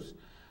issues.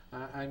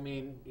 I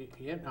mean,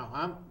 you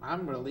know,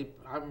 I'm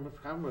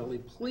really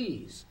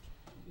pleased,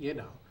 you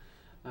know,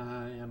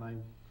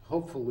 and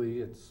hopefully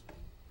it's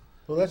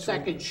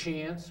second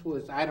chance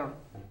was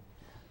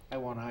I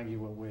won't argue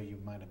with where you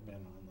might have been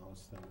on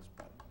those things,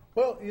 but.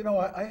 Well, you know,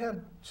 I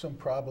had some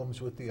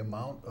problems with the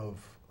amount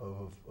of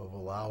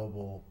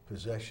allowable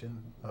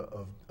possession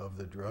of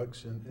the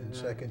drugs in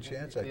Second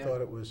Chance. I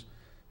thought it was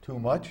too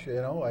much. You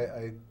know,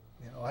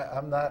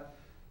 I'm not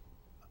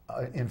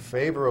in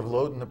favor of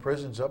loading the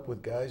prisons up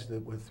with guys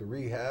with the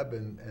rehab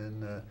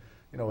and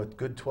you know, a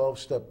good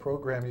 12-step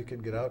program, you can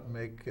get out and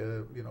make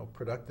you know,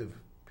 productive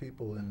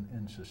people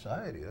in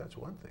society. That's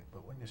one thing.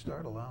 But when you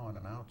start allowing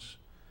an ounce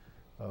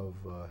of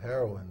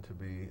heroin to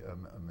be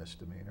a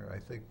misdemeanor, I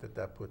think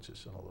that puts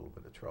us in a little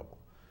bit of trouble.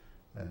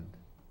 And,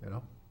 you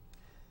know?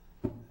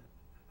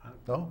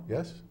 No?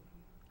 Yes?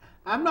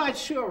 I'm not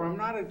sure. I'm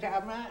not a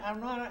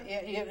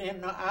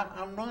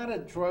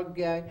drug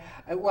guy.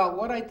 Well,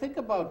 what I think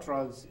about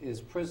drugs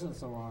is prison's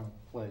the wrong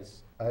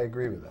place I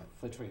agree with that.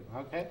 for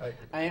treatment. Okay,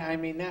 I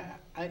mean,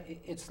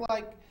 it's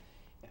like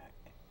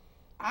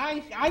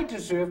I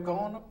deserve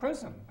going to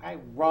prison. I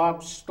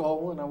robbed,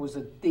 stole, and I was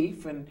a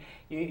thief, and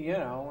you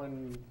know,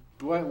 and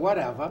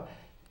whatever.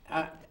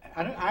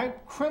 I'm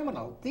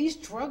criminal. These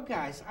drug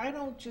guys, I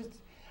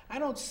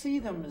don't see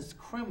them as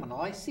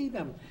criminal. I see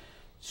them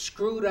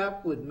screwed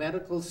up with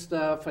medical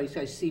stuff. I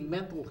see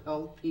mental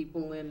health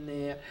people in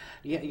there.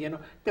 You know,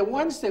 the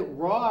ones that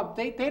rob,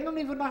 they don't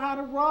even know how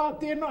to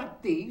rob. They're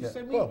not thieves.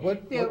 Yeah. I mean, Well,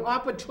 they're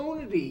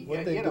opportunity.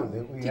 What they you do?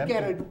 know, We to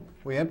get it.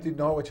 We emptied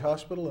Norwich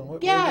Hospital, and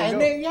what? Yeah, where'd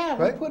and they go? they,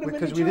 we right? put them in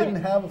because the we didn't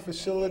joint. have a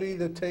facility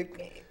to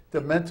take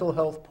the mental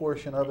health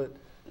portion of it,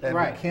 and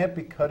Right. we can't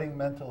be cutting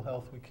mental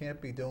health. We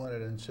can't be doing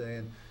it and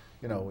saying,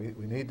 you know,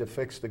 we need to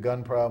fix the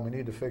gun problem, we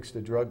need to fix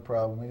the drug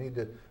problem, we need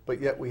to, but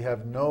yet we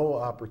have no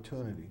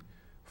opportunity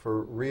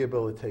for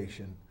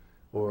rehabilitation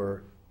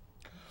or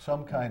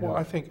some kind Well,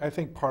 of. I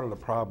think part of the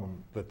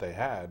problem that they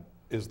had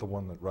is the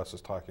one that Russ is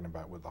talking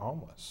about with the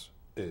homeless,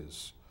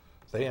 is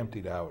they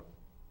emptied out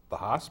the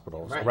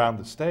hospitals Right. around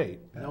the state.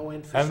 No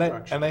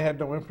infrastructure. And they had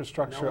no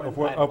infrastructure No of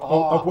where, at of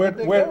all. where, Where'd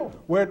they where, go?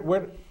 where,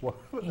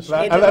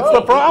 And that's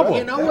the problem.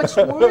 You know what's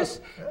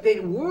worse? The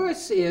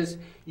worse is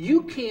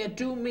you can't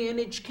do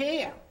managed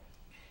care.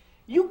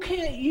 You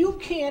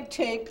can't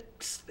take,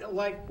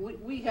 like,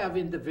 we have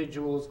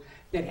individuals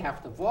that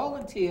have to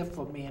volunteer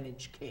for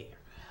managed care,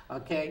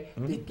 okay?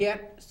 They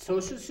get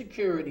Social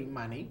Security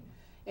money,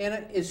 and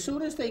as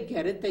soon as they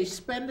get it, they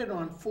spend it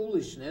on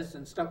foolishness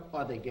and stuff,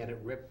 or they get it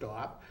ripped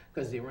off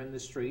because they're in the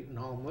street and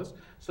homeless,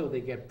 so they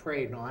get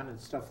preyed on and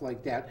stuff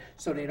like that,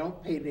 so they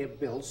don't pay their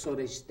bills, so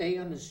they stay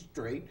on the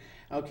street,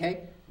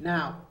 okay?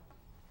 Now,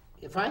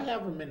 if I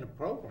have them in the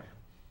program,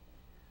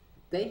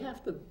 they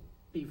have to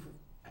be,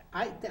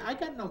 I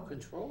got no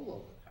control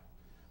over them.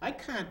 I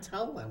can't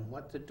tell them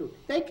what to do.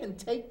 They can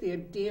take their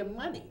damn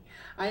money.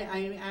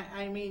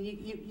 I mean,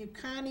 you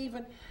can't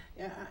even.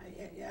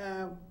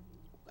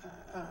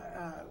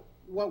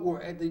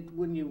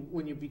 When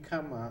you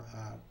become a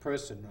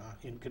person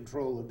in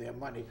control of their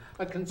money,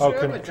 a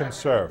conservator.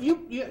 Conserve.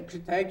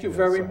 Thank you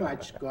very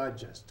much. God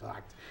just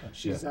talked.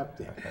 She's up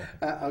there.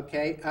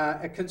 Okay,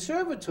 a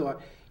conservator.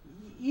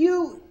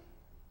 You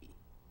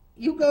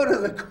go to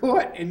the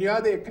court and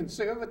you're their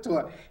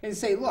conservator and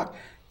say, look,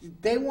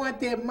 they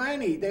want their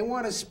money. They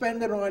want to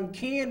spend it on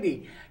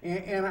candy,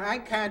 and I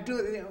can't do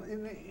it.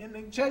 And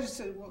the judge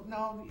said, well,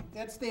 no,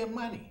 that's their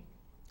money.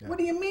 Yeah. What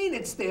do you mean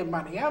it's their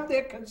money? I'm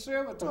their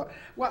conservator.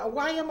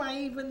 Why am I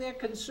even their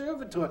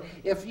conservator?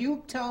 If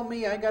you tell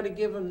me I got to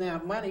give them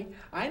that money,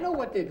 I know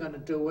what they're going to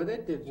do with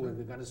it. They're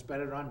going to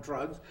spend it on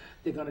drugs.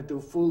 They're going to do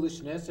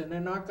foolishness, and they're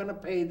not going to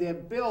pay their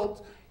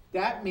bills.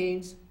 That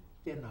means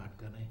they're not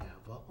going to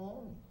have a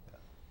home. Yeah.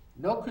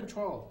 No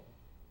control.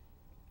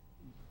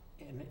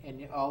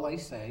 And all they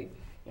say,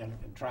 and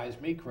it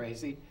drives me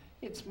crazy,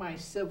 it's my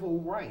civil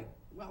right.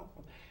 Well,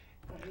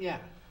 yeah.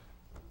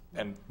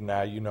 And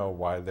now you know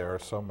why there are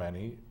so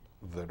many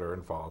that are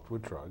involved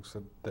with drugs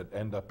that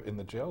end up in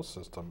the jail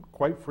system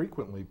quite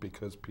frequently,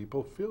 because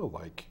people feel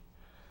like,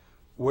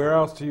 where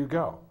else do you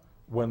go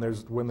when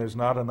there's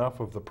not enough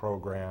of the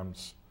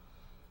programs?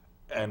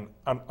 And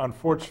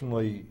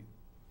unfortunately,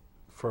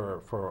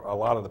 for a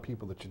lot of the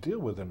people that you deal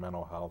with in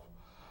mental health,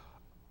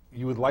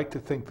 you would like to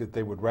think that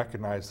they would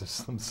recognize this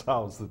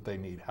themselves, that they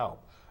need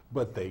help,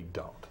 but they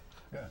don't.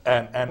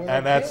 Yeah.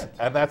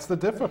 And that's the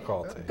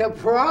difficulty. The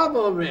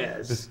problem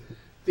is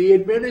the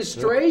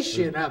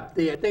administration up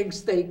there thinks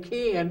they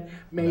can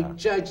make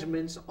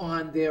judgments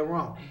on their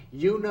own.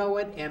 You know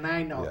it, and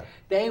I know it.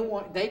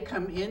 They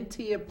come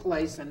into your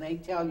place and they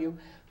tell you,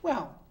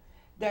 well,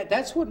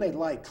 that's when they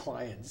like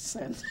clients.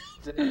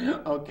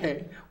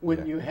 Okay,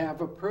 when you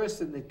have a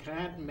person that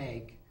can't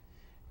make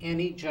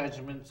any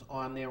judgments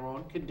on their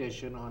own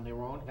condition, on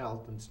their own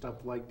health and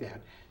stuff like that.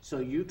 So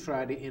you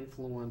try to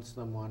influence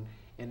them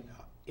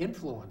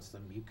influence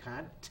them. You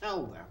can't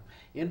tell them.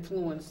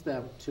 Influence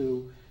them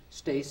to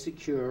stay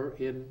secure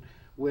in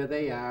where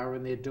they are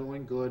and they're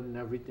doing good and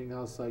everything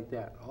else like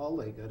that. All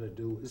they got to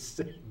do is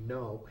say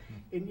no,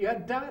 and you're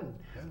done.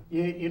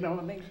 Yeah. You know,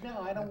 and they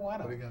no, I don't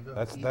want to.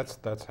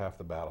 That's half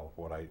the battle.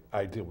 What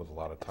I deal with a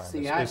lot of times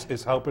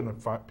is helping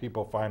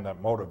people find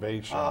that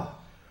motivation.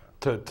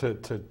 To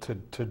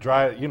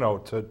drive,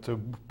 to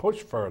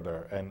push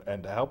further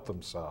and to help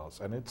themselves,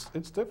 and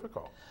it's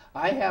difficult.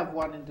 I have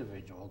one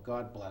individual,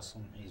 God bless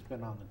him, he's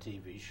been on the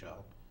TV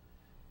show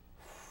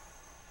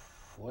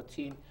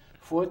 14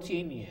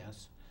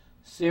 years,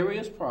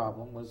 serious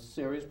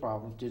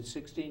problem, did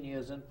 16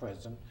 years in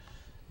prison,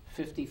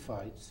 50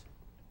 fights,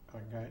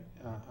 okay,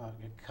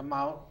 come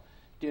out,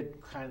 did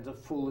kinds of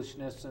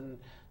foolishness and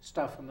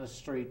stuff on the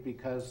street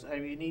because, I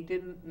mean, he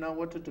didn't know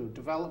what to do,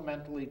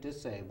 developmentally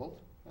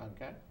disabled.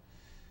 Okay,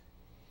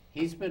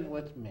 he's been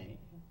with me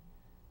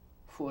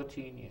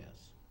 14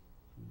 years,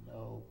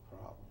 no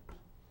problems.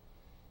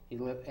 He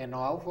lived, and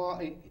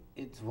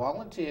it's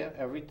volunteer.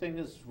 Everything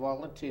is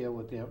volunteer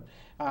with him.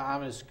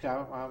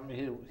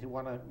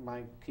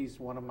 He's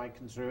one of my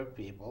conservative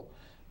people.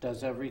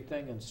 Does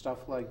everything and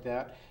stuff like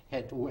that.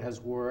 Has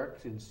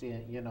worked and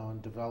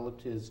and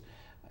developed his.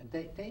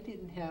 They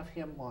didn't have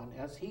him on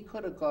as he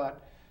could have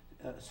got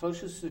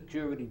Social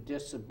Security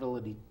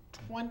disability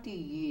 20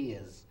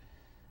 years.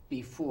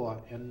 Before,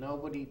 and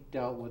nobody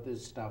dealt with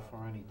his stuff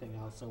or anything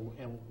else,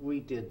 and we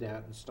did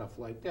that and stuff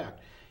like that,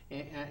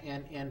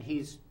 and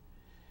he's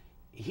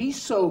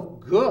so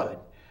good,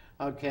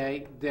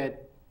 okay,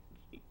 that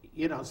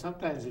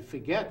sometimes you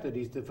forget that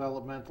he's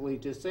developmentally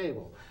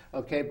disabled,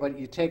 okay, but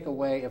you take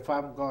away, if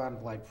I'm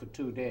gone like for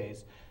 2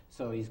 days,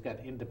 so he's got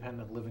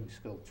independent living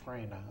skill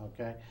trainer,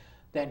 okay,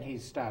 then he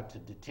starts to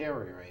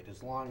deteriorate.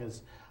 As long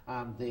as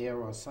I'm there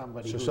or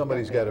somebody. So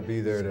somebody's got to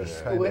be there to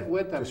kind of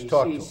with him. just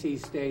talk to him. He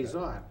stays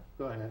on.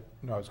 Go ahead.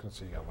 No, I was going to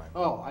say you got line.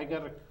 Oh, I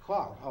got a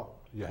call. Oh,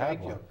 you have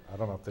one. I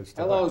don't know if they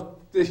still. Hello,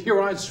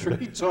 you're on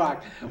Street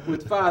Talk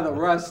with Father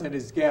Russ and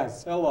his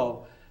guests.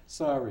 Hello,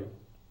 sorry.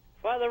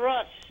 Father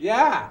Russ.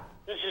 Yeah.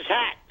 This is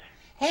Hat.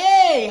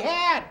 Hey,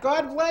 Hat.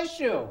 God bless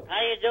you.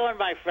 How you doing,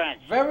 my friend?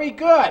 Very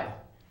good.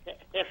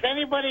 If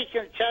anybody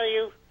can tell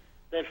you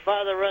that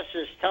Father Russ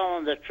is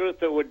telling the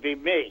truth, it would be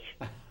me.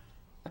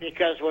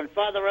 Because when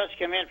Father Russ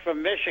came in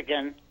from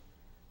Michigan,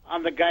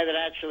 I'm the guy that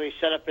actually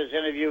set up his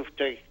interview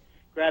to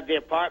grab the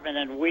apartment,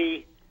 and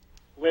we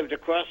lived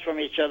across from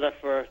each other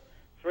for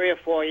 3 or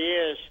 4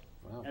 years.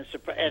 Wow.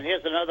 And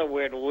here's another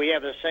weird one. We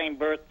have the same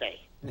birthday.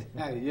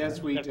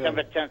 Yes, we do.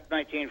 September 10th,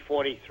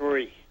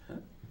 1943.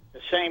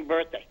 The same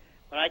birthday.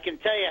 But I can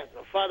tell you,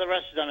 Father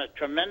Russ has done a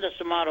tremendous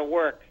amount of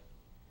work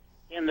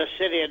in the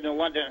city of New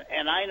London,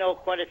 and I know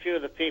quite a few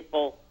of the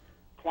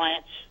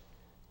clients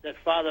that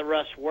Father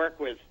Russ worked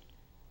with.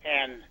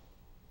 And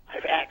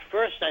at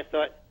first I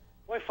thought,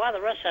 boy,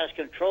 Father Russ has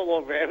control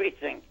over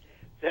everything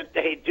that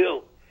they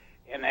do.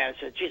 And I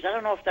said, geez, I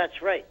don't know if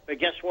that's right. But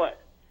guess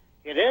what?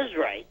 It is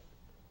right,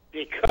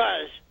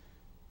 because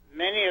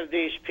many of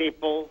these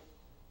people,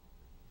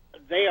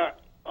 they are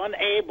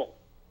unable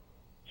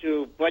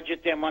to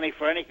budget their money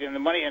for anything. The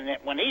money, and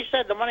when he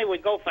said the money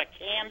would go for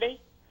candy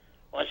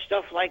or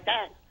stuff like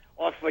that,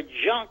 or for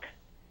junk,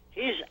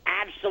 he's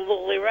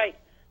absolutely right.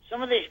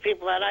 Some of these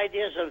people had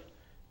ideas of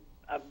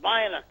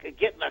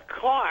getting a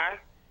car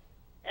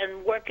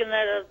and working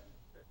at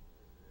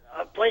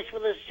a place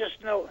where there's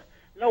just no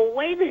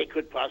way they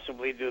could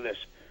possibly do this.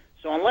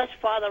 So unless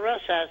Father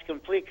Russ has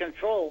complete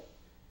control,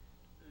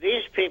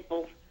 these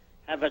people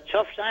have a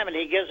tough time, and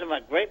he gives them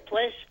a great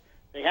place.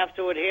 They have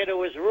to adhere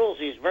to his rules.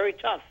 He's very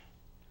tough,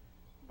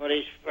 but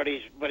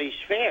he's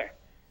fair.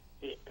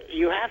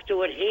 You have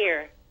to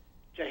adhere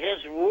to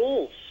his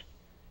rules,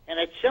 and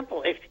it's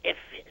simple.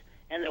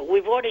 And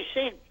we've already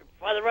seen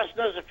Father Russ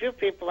knows a few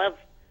people have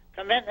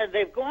come in and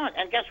they've gone,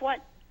 and guess what?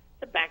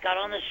 They're back out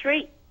on the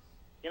street.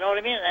 You know what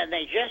I mean? And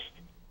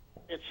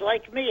it's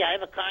like me. I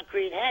have a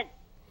concrete head.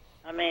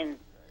 I mean,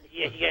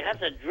 you have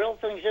to drill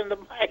things in the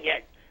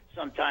mud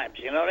sometimes.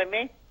 You know what I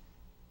mean?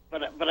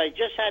 But I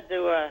just had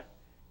to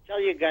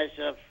tell you guys,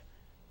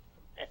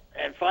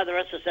 and Father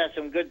Russ has had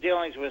some good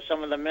dealings with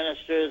some of the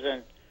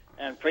ministers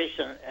and priests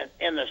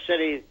in the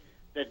city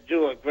that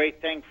do a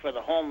great thing for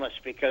the homeless,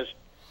 because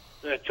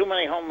there are too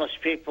many homeless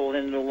people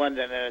in New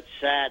London, and it's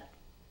sad.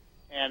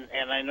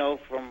 And I know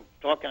from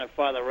talking to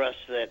Father Russ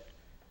that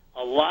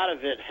a lot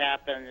of it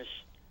happens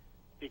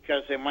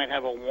because they might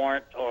have a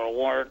warrant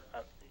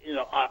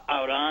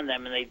out on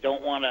them, and they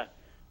don't want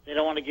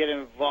to get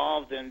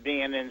involved in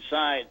being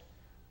inside.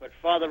 But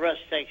Father Russ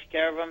takes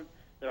care of them.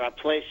 There are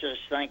places,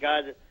 thank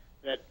God,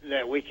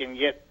 that we can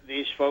get,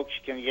 these folks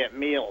can get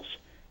meals,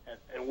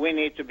 and we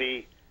need to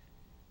be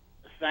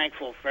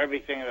thankful for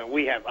everything that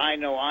we have. I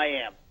know I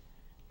am.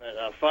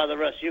 But Father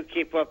Russ, you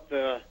keep up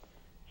the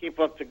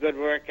good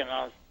work,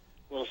 and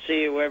we'll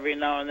see you every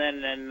now and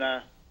then. And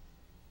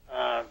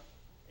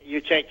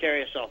you take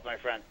care of yourself, my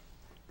friend.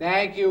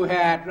 Thank you,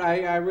 Hat.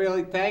 I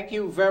really thank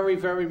you very,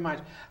 very much.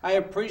 I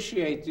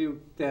appreciate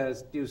you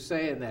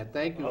saying that.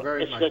 Thank you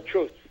very much. It's the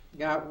truth.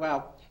 Yeah.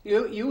 Well,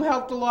 you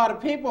helped a lot of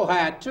people,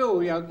 Hat,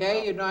 too.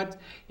 Okay,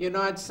 you're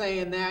not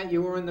saying that.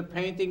 You were in the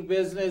painting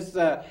business.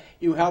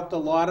 You helped a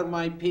lot of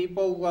my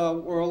people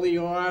early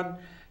on.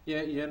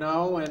 You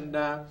know, and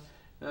and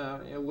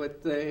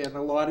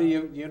a lot of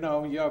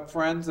your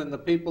friends and the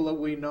people that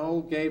we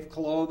know gave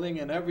clothing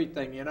and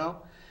everything. You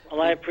know.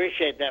 Well, I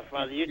appreciate that,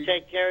 Father. You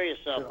take care of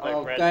yourself,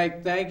 my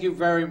friend. Thank you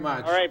very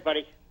much. All right,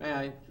 buddy.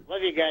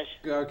 Love you guys.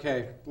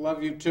 Okay,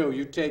 love you too.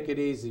 You take it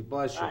easy.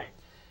 Bless you. Bye.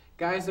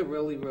 Guys that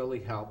really, really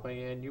help,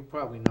 and you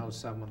probably know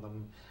some of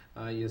them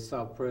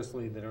yourself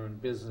personally that are in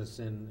business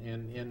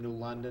in New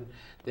London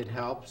that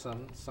help.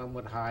 Some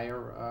would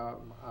hire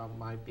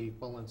my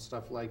people and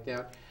stuff like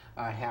that.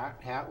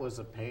 Hat was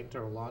a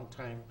painter, a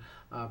long-time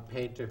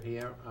painter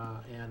here,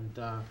 and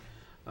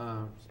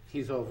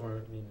he's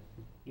over in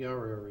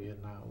your area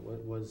now.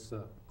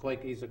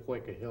 He's a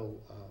Quaker Hill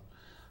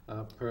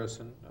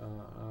person,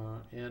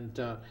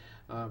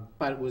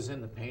 but was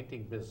in the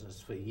painting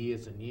business for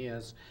years and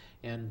years.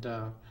 And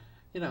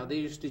they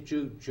used to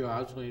do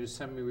jobs when he was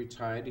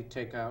semi-retired. He'd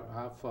take out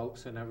our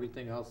folks and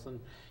everything else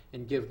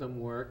and give them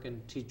work,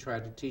 and he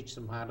tried to teach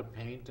them how to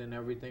paint and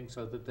everything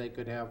so that they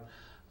could have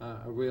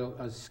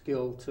a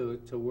skill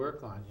to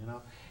work on,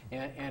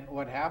 And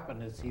what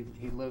happened is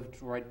he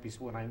lived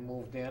when I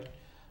moved in,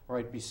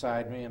 right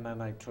beside me, and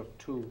then I took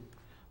two.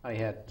 We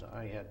had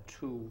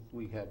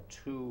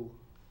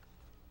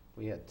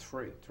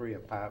three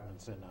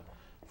apartments in a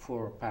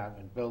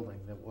 4-apartment building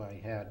that I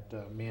had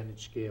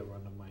managed care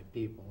under my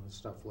people and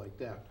stuff like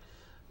that.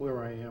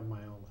 Where I am,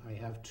 I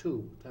have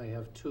two. I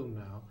have two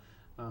now.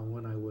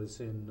 When I was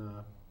in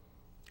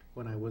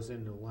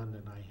New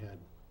London, I had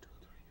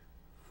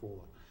 4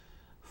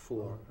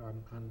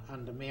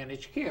 under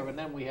managed care, and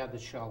then we had the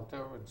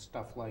shelter and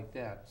stuff like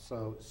that.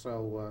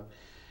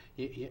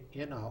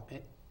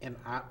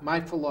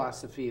 My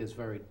philosophy is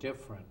very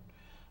different.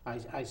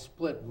 I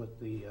split with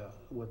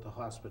the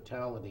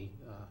hospitality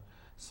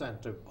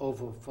center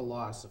over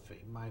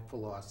philosophy. My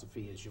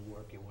philosophy is you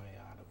work your way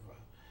out of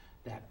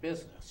that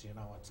business. It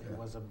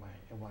wasn't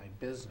my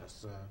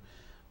business.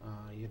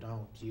 You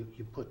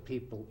put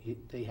people.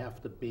 They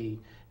have to be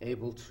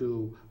able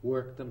to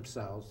work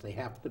themselves. They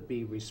have to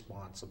be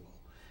responsible.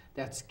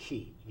 That's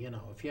key.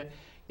 If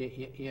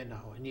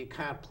and you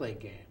can't play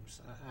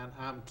games. And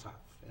I'm tough,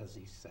 as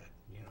he said.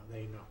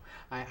 They know.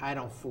 I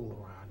don't fool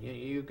around.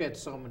 You get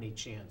so many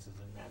chances,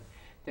 and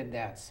then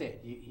that's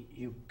it.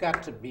 You've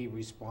got to be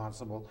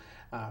responsible,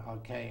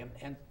 okay?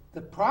 And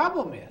the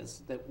problem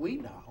is that we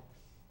know,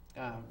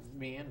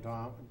 me and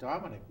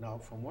Dominic know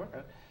from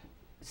work,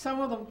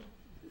 some of them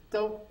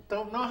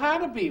don't know how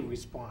to be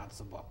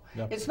responsible.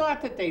 Yep. It's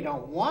not that they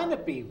don't want to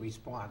be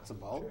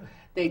responsible. Sure.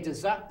 They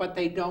desire, but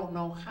they don't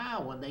know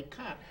how, and they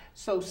can't.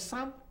 So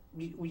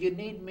you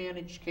need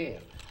managed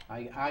care.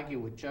 I argue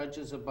with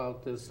judges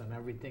about this and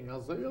everything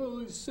else. Like,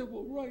 it's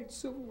civil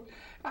rights.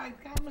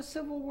 I'm a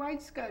civil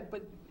rights guy,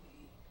 but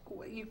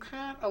you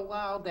can't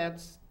allow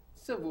that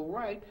civil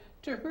right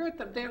to hurt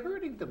them. They're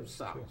hurting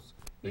themselves.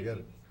 Sure.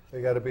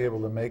 They got to be able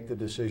to make the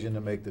decision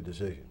to make the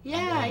decision.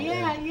 Yeah,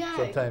 And yeah.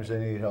 sometimes they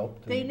need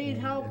help. They need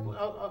help.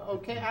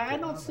 Okay, I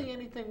don't see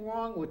anything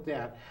wrong with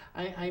that.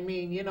 I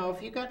mean, you know,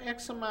 if you got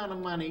X amount of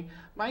money,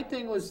 my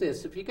thing was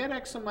this: if you got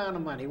X amount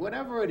of money,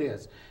 whatever it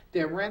is,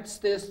 their rent's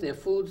this, their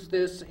food's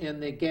this,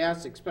 and their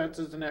gas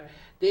expenses and that.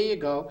 There you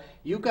go.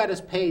 You got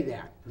to pay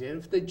that.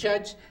 If the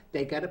judge,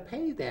 they got to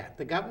pay that.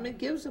 The government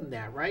gives them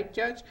that, right,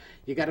 Judge?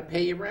 You got to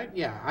pay your rent.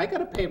 Yeah, I got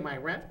to pay my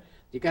rent.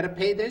 You got to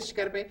pay this. You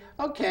got to pay.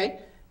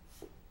 Okay.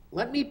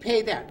 Let me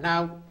pay that.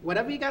 Now,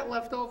 whatever you got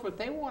left over, if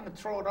they want to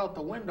throw it out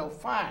the window,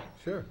 fine.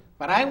 Sure.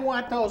 But I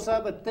want those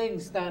other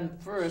things done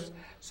first,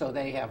 so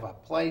they have a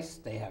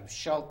place, they have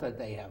shelter,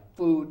 they have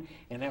food,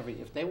 and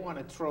everything. If they want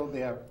to throw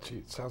their... Gee,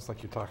 it sounds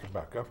like you're talking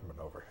about government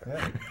over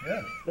here.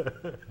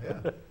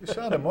 Yeah. You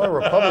sounded more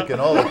Republican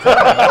all the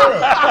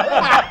time.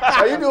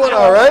 Are you doing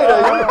all right?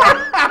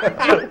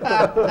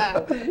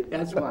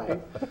 That's why.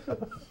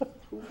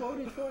 Who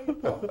voted for you?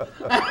 No.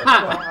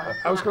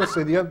 I was going to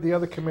say the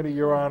other committee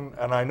you're on,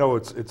 and I know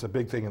it's a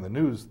big thing in the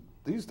news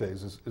these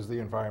days, is the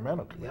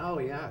environmental committee. Oh,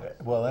 yeah.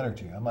 Well,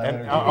 energy. I'm on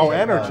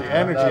energy.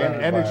 Energy.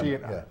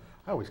 And yeah.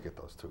 I always get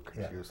those two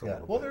confused a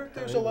little Well, bit.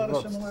 there's a lot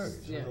of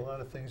similarities. Yeah. There's a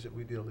lot of things that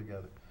we deal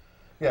together.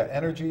 Yeah,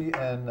 energy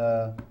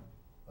and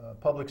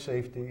public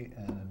safety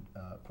and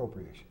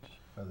appropriations.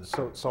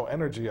 So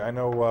energy, I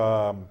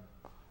know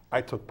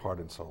I took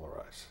part in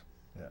Solarize.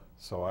 Yeah.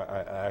 So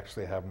I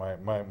actually have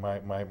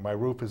my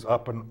roof is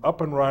up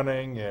and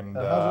running, and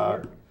how's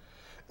it work?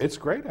 it's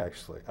great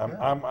actually.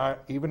 I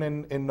even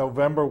in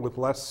November with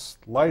less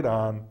light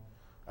on,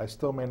 I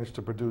still managed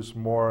to produce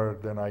more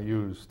than I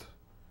used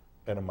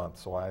in a month.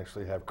 So I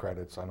actually have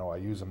credits. I know I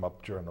use them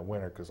up during the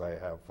winter because I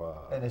have.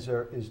 And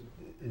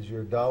is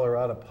your dollar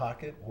out of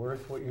pocket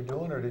worth what you're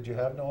doing, or did you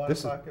have no out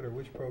of pocket, or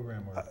which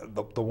program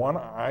worked? The one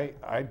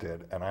I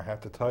did, and I have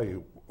to tell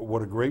you,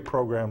 what a great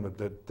program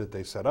that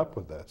they set up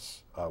with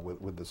this,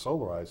 with the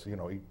Solarize, you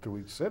know, through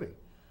each city.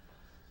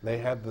 They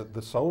had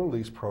the solar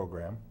lease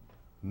program,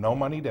 no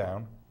money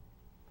down,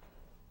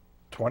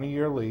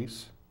 20-year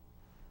lease,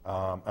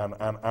 and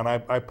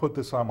I put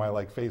this on my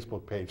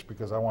Facebook page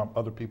because I want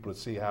other people to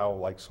see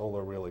how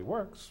solar really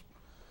works.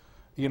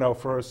 You know,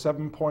 for a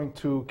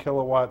 7.2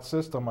 kilowatt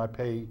system, I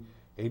pay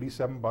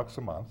 $87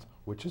 a month,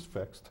 which is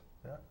fixed.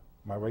 Yeah.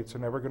 My rates are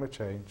never going to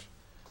change.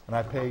 And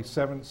I pay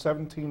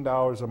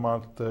 $17 a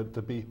month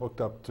to be hooked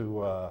up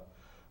to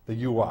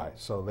the UI.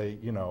 So they,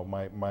 you know,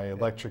 my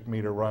electric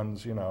meter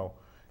runs, you know,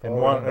 in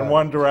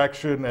one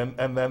direction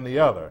and then the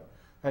other.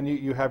 And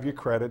you have your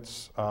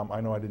credits.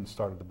 I know I didn't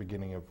start at the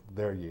beginning of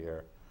their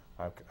year.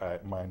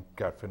 Mine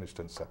got finished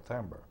in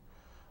September.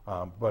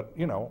 But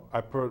you know,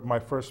 my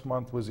first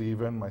month was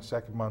even. My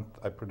second month,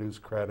 I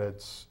produced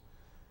credits.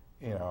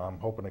 You know, I'm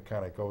hoping it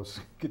kind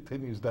of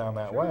continues down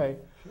that way.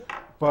 Sure.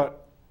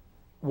 But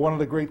one of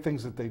the great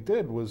things that they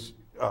did was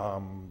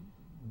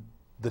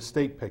the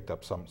state picked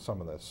up some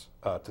of this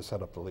to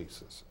set up the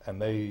leases,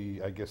 and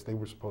I guess they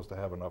were supposed to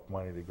have enough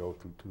money to go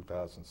through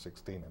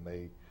 2016, and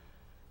they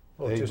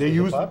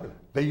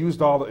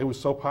used all. It was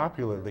so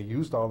popular, they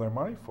used all their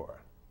money for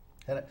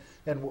it.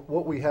 And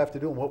what we have to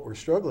do and what we're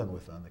struggling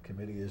with on the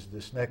committee is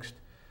this next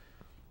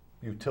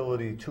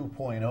utility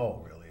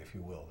 2.0, really, if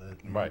you will, the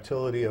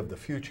utility of the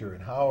future,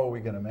 and how are we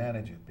going to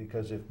manage it?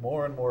 Because if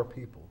more and more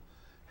people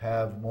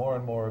have more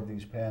and more of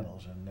these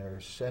panels and they're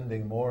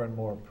sending more and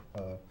more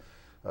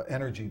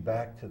energy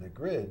back to the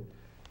grid,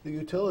 the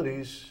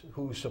utilities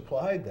who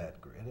supplied that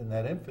grid and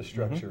that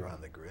infrastructure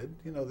on the grid,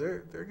 you know,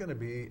 they're going to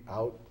be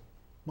out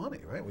money,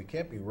 right? We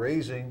can't be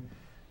raising,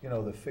 you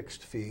know, the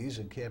fixed fees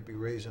and can't be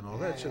raising all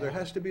that. So there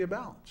has to be a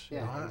balance.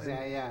 Yeah, you know?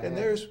 exactly. And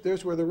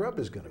there's where the rub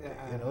is going to be.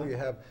 You know, you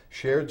have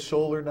shared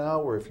solar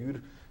now, where if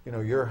you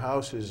know, your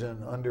house is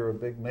under a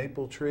big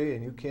maple tree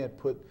and you can't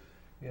put,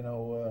 you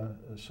know,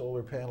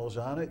 solar panels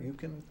on it, you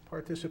can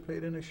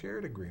participate in a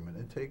shared agreement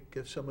and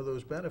get some of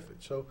those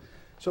benefits.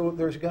 So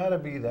there's got to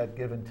be that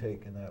give and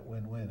take and that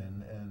win-win,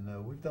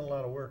 and we've done a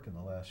lot of work in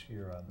the last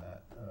year on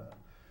that.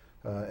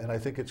 And I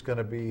think it's going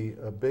to be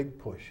a big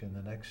push in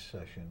the next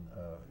session,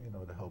 you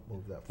know, to help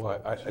move that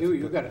forward. Well,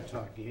 you got to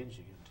talk Angie into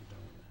doing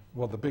that.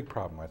 Well, the big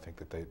problem I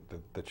think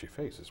that you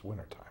face is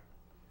wintertime,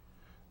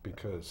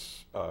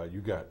 because you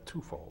got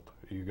twofold.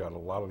 You got a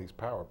lot of these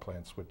power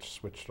plants which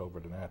switched over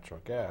to natural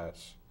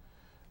gas,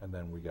 and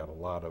then we got a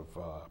lot of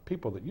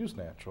people that use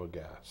natural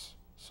gas.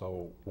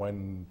 So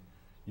when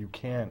you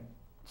can't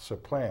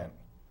supplant,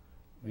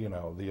 you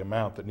know, the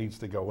amount that needs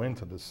to go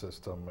into the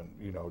system, and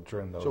you know,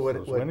 during those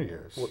winter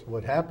years.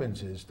 What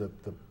happens is the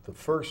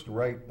first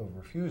right of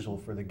refusal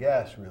for the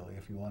gas, really,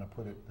 if you want to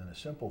put it in a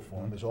simple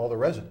form, is all the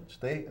residents.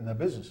 And the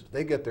businesses,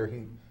 they get their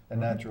heat and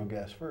natural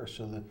gas first.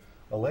 So the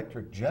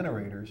electric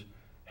generators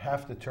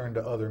have to turn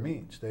to other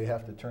means. They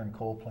have to turn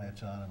coal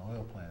plants on and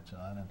oil plants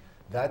on, and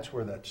that's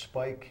where that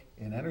spike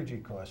in energy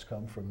costs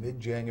come from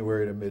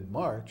mid-January to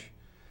mid-March.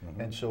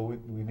 And so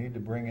we need to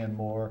bring in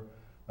more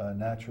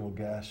natural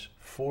gas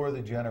for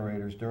the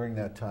generators during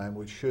that time,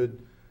 which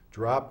should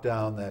drop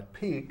down that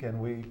peak. And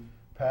we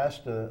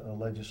passed a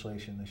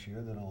legislation this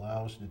year that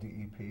allows the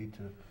DEP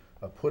to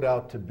put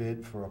out to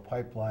bid for a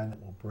pipeline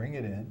that will bring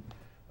it in.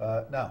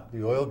 Now,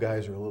 the oil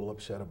guys are a little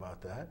upset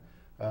about that,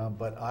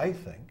 but I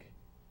think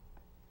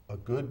a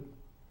good,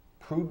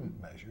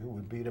 prudent measure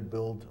would be to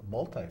build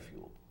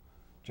multi-fuel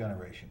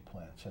generation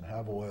plants and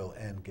have oil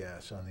and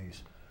gas on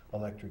these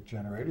electric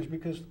generators,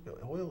 because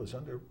oil is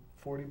under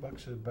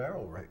 $40 a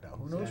barrel right now.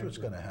 Who knows what's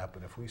going to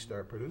happen if we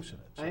start producing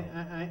it? So.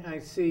 I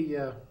see.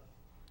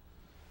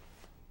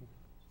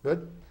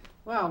 Good?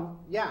 Well,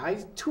 yeah,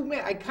 2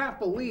 minutes. I can't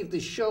believe the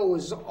show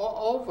is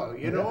over.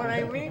 You know what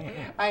I mean?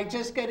 I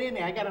just got in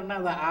there. I got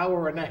another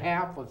hour and a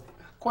half of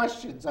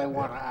questions I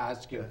want to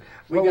ask you.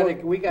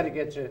 We got to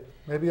get you.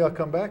 Maybe I'll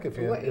come back if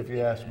you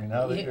ask me.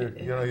 Now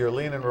that you're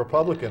leaning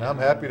Republican, I'm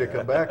happy to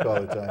come back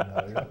all the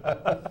time now.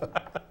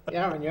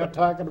 Yeah, and you're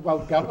talking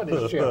about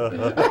governorship. You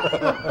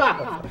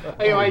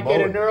might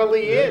get an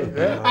early in.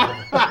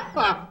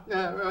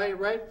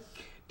 Right.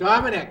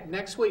 Dominic,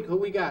 next week, who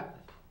we got?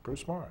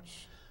 Bruce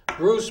Morris.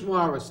 Bruce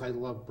Morris. I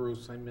love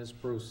Bruce. I miss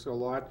Bruce a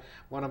lot.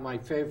 One of my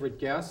favorite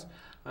guests.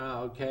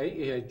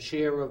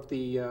 Chair of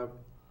the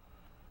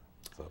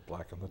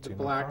Black and Latino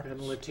Black Caucus.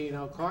 and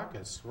Latino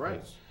Caucus.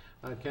 Right.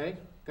 Yes.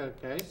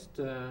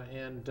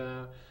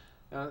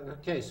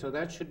 Okay, so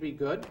that should be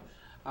good.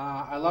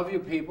 I love you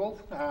people.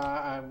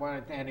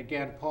 And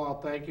again, Paul,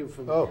 thank you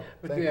for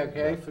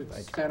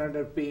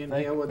Senator being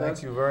here with us.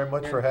 Thank you very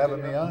much for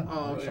having me on.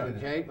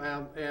 Okay.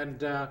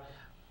 And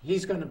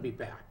he's going to be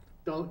back.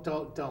 Don't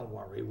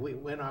worry.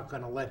 We're not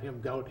going to let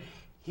him go.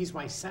 He's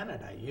my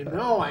senator. You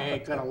know I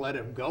ain't going to let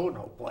him go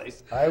no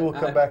place. I will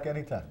come back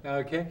anytime.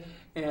 Okay.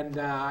 And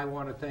I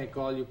want to thank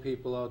all you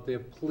people out there.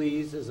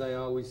 Please, as I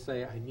always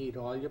say, I need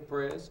all your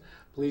prayers.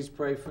 Please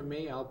pray for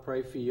me. I'll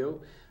pray for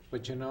you.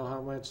 But you know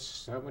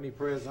how many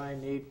prayers I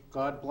need.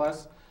 God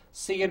bless.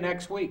 See you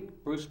next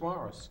week. Bruce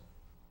Morris.